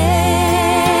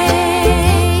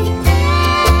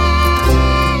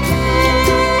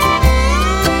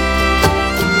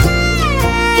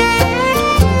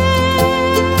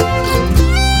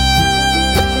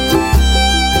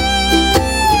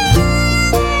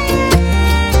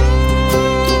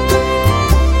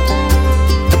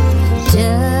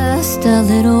 Just a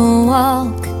little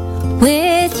walk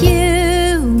with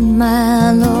you,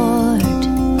 my Lord.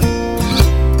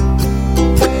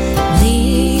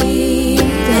 Lead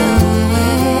the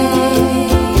way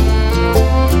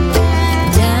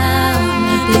down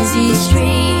a busy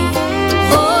street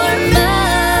or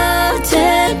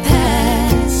mountain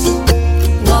pass.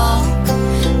 Walk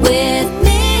with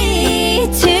me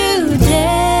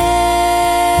today.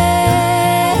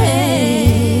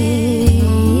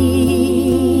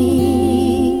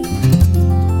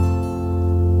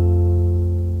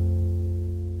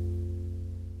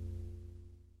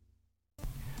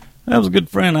 That was a good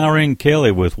friend Irene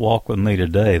Kelly with Walk With Me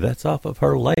Today. That's off of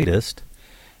her latest,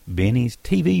 Benny's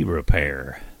TV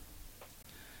Repair.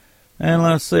 And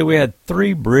let's see, we had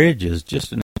Three Bridges,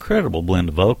 just an incredible blend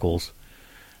of vocals,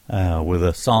 with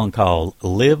a song called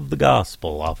Live the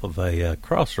Gospel off of a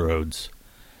Crossroads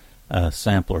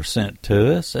sampler sent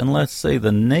to us. And let's see, the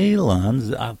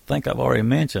Nealons, I think I've already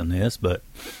mentioned this, but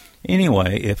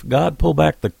anyway, If God Pulled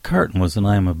Back the Curtain was the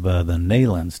name of the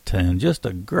Nealons tune. Just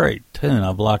a great tune.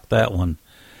 I've liked that one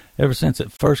ever since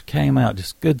it first came out.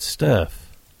 Just good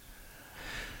stuff.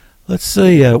 Let's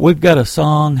see, we've got a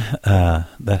song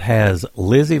that has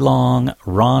Lizzie Long,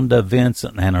 Rhonda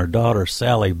Vincent, and her daughter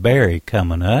Sally Berry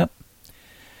coming up.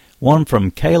 One from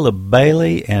Caleb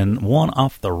Bailey and one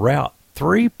off the Route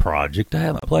 3 project. I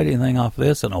haven't played anything off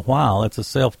this in a while. It's a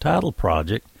self-titled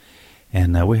project,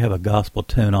 and we have a gospel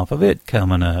tune off of it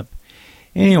coming up.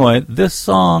 Anyway, this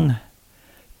song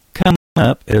coming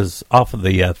up is off of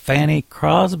the Fanny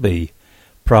Crosby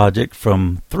project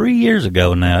from 3 years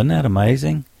ago now. Isn't that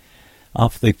amazing?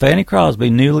 Off the Fanny Crosby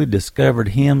Newly Discovered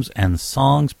Hymns and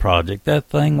Songs project. That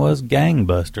thing was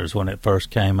gangbusters when it first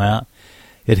came out.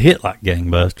 It hit like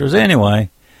gangbusters. Anyway,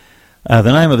 the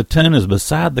name of the tune is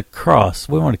Beside the Cross.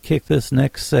 We want to kick this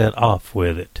next set off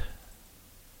with it.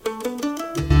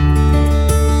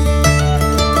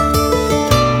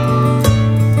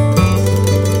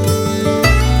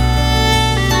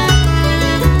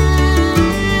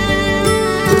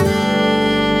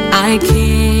 I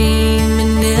came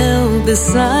and knelt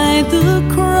beside the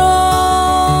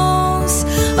cross,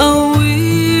 a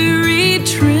weary,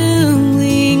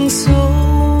 trembling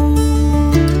soul.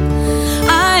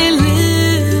 I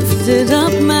lifted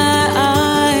up my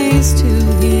eyes to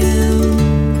Him,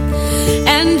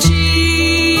 and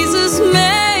Jesus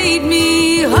made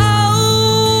me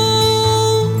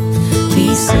whole.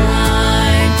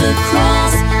 Beside the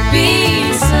cross,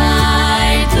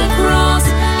 beside the cross,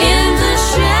 in the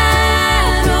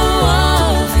shadow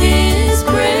of His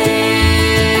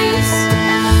grace,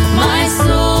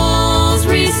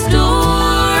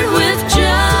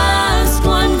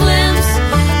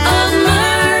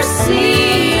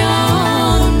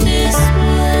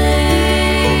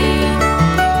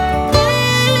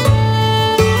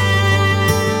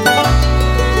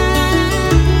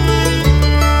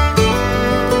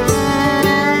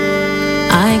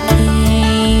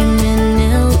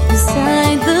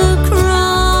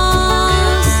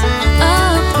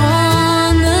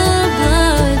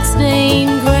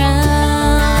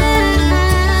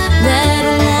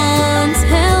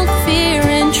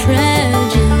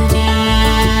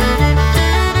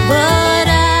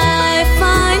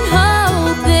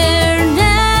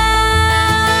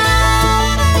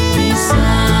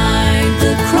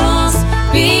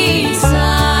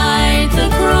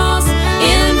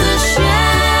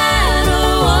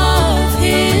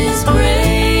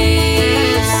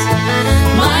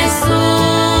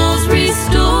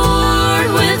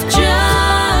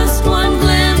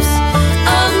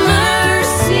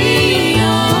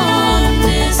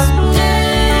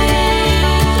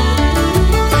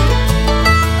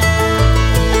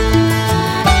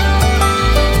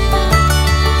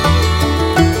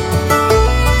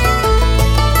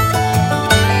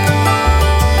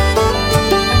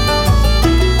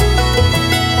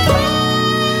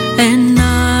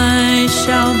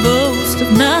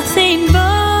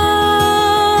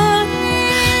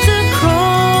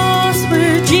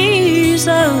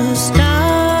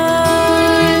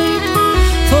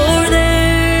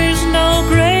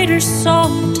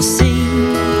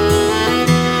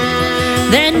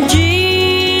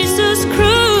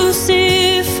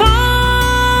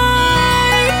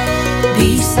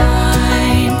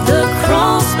 beside the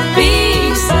cross,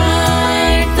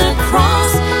 beside the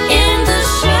cross, in the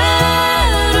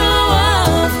shadow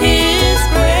of His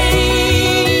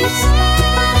grace.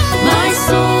 My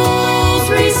soul's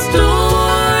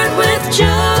restored with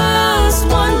just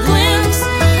one glimpse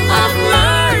of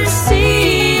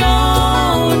mercy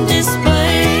on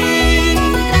display.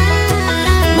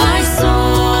 My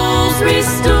soul's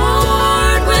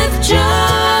restored with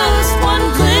just one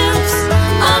glimpse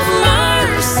of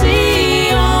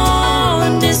mercy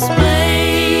on display.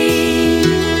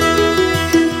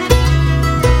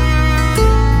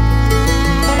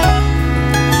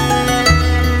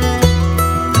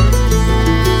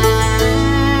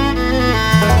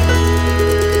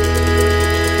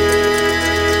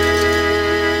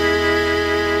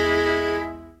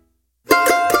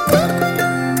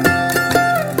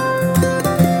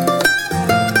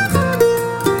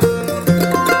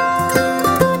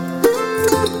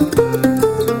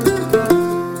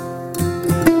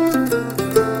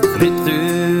 Flipped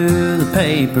through the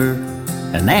paper,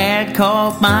 an ad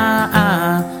caught my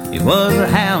eye. It was a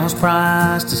house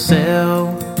price to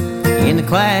sell in the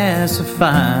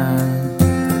classified.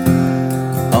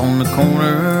 On the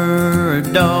corner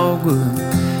of Dogwood,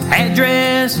 had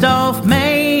dressed off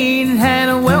maid, had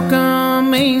a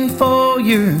welcoming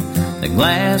foyer. The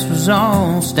glass was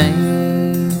all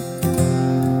stained.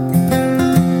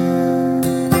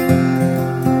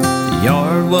 The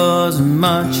yard wasn't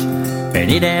much, but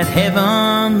it had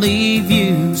heavenly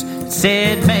views. It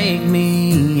said, make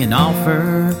me an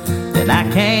offer that I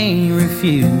can't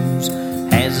refuse.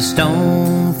 Has a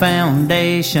stone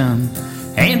foundation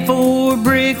and 4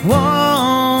 brick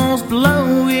walls.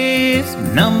 Below its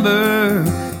number,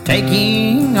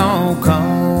 taking all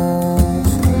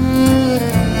calls.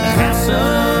 The house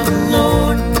of the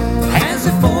Lord has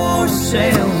a for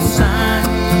sale sign.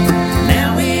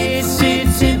 Now it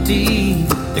sits empty,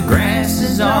 the grass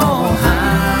is all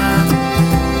high.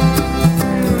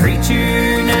 The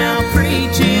preacher now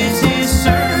preaches his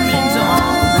sermons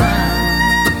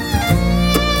online.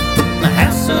 The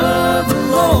house of the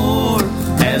Lord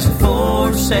has a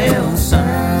for sale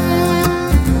sign.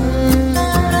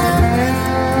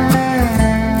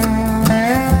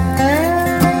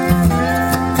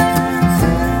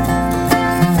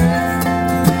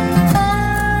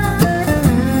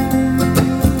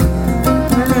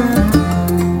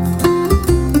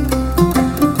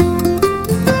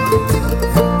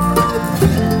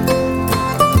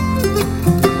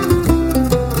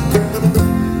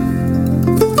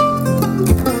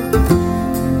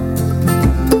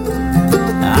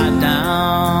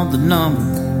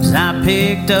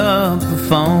 Picked up the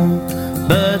phone,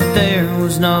 but there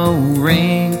was no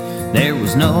ring, there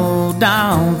was no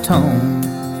dial tone.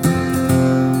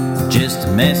 Just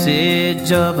a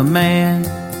message of a man,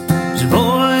 his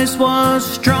voice was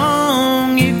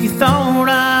strong. If you thought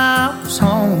I was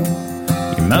home,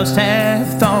 you must have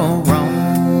thought wrong.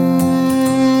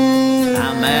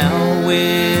 I'm out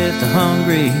with the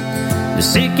hungry, the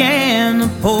sick and the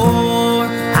poor.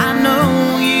 I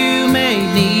know you may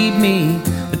need me,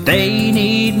 but they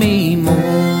need me more. The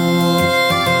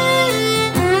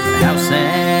house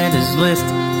that is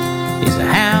listed is a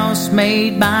house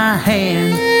made by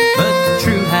hand, but the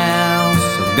true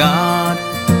house of God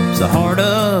is the heart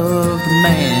of the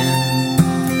man.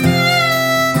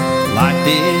 Like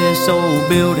this old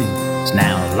building is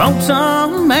now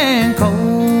lonesome and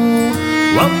cold.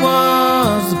 What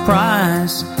was the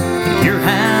price that your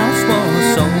house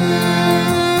was sold?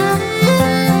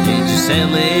 Did you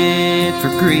sell it for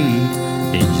greed?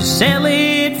 Did you sell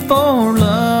it for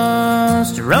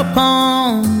lust? Or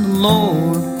upon the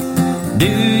Lord, do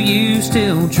you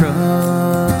still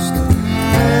trust?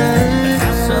 The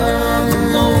house of the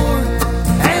Lord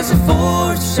has a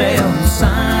for sale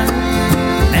sign.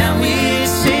 Now it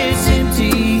sits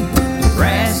empty, the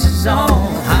grass is all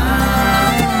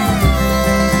high.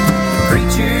 The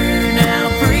preacher now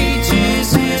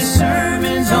preaches his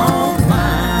sermons online.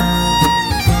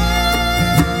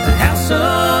 The house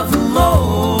of the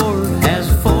Lord has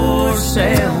a for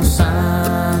sale sign.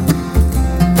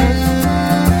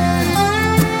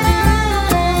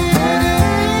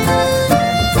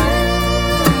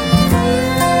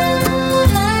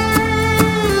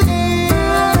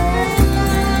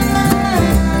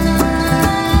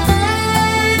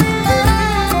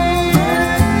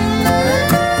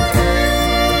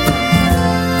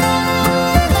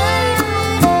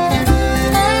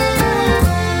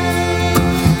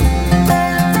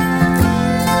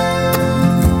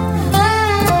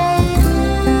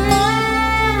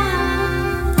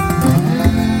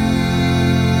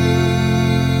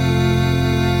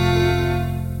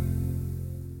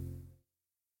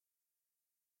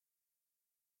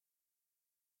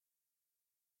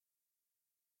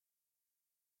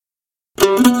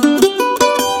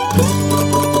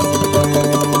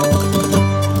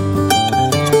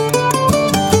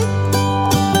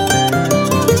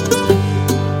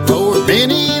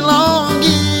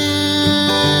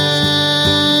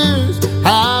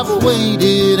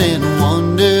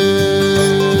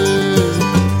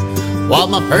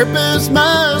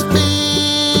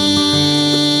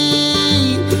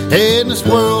 in this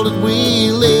world that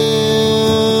we live.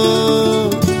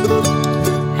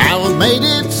 How I made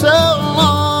it so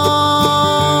long,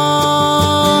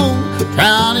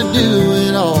 trying to do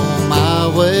it all my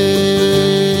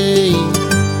way.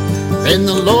 And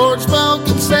the Lord spoke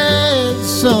and said,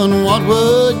 son, what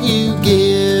would you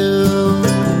give?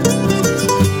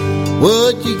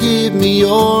 Would you give me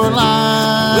your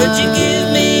life? Would you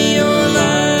give me your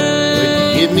life? Would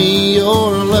you give me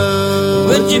your love?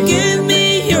 Would you give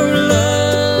me your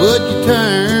love? Would you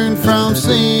turn from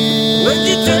sin? Would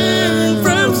you turn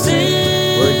from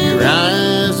sin? Would you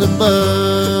rise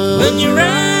above? Would you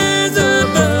rise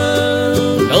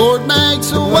above? Lord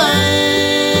makes a way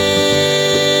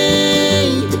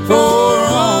for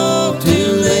all to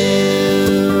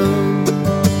live,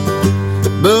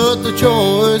 but the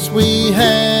choice we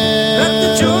have,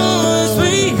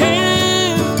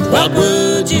 what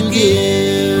would you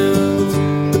give?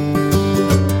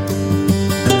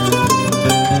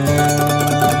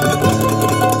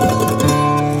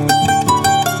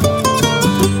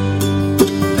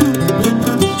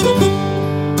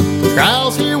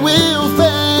 Trials here will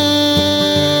face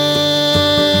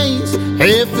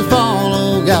if we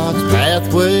follow God's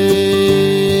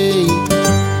pathway,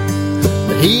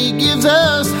 but He gives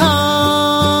us hope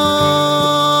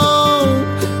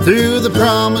through the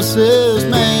promises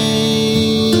made.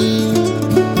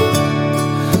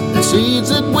 The seeds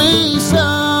that we sow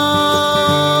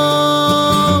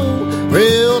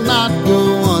will not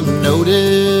go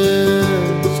unnoticed,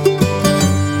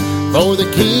 for the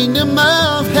kingdom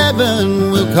of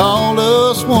heaven will call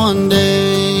us one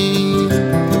day.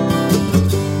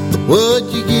 Would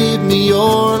you give me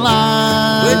your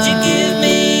life? Would you give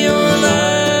me your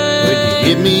life? Would you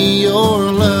give me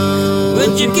your love?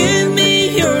 Would you give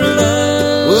me your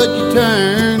love? Would you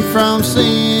turn from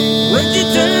sin? Would you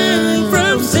turn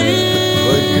from sin?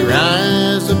 Would you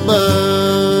rise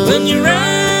above? Would you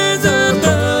rise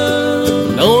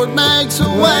above? Lord makes a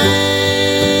way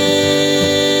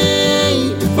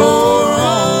for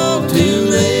all to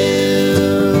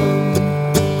live,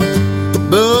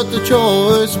 but the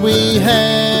choice we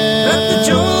have,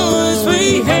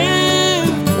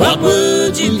 what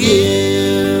would you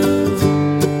give?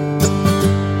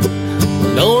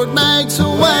 Lord makes a way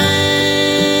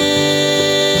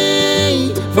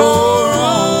for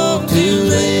all to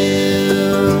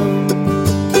live,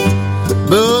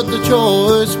 but the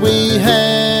choice we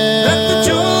have,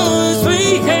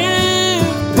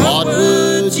 what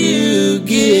would you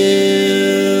give?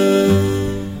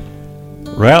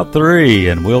 Route 3,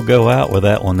 and we'll go out with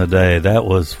that one today. That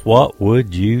was What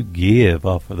Would You Give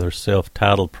off of their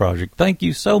self-titled project. Thank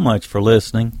you so much for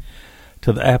listening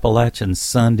to the Appalachian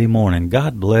Sunday Morning.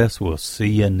 God bless. We'll see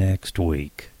you next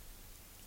week.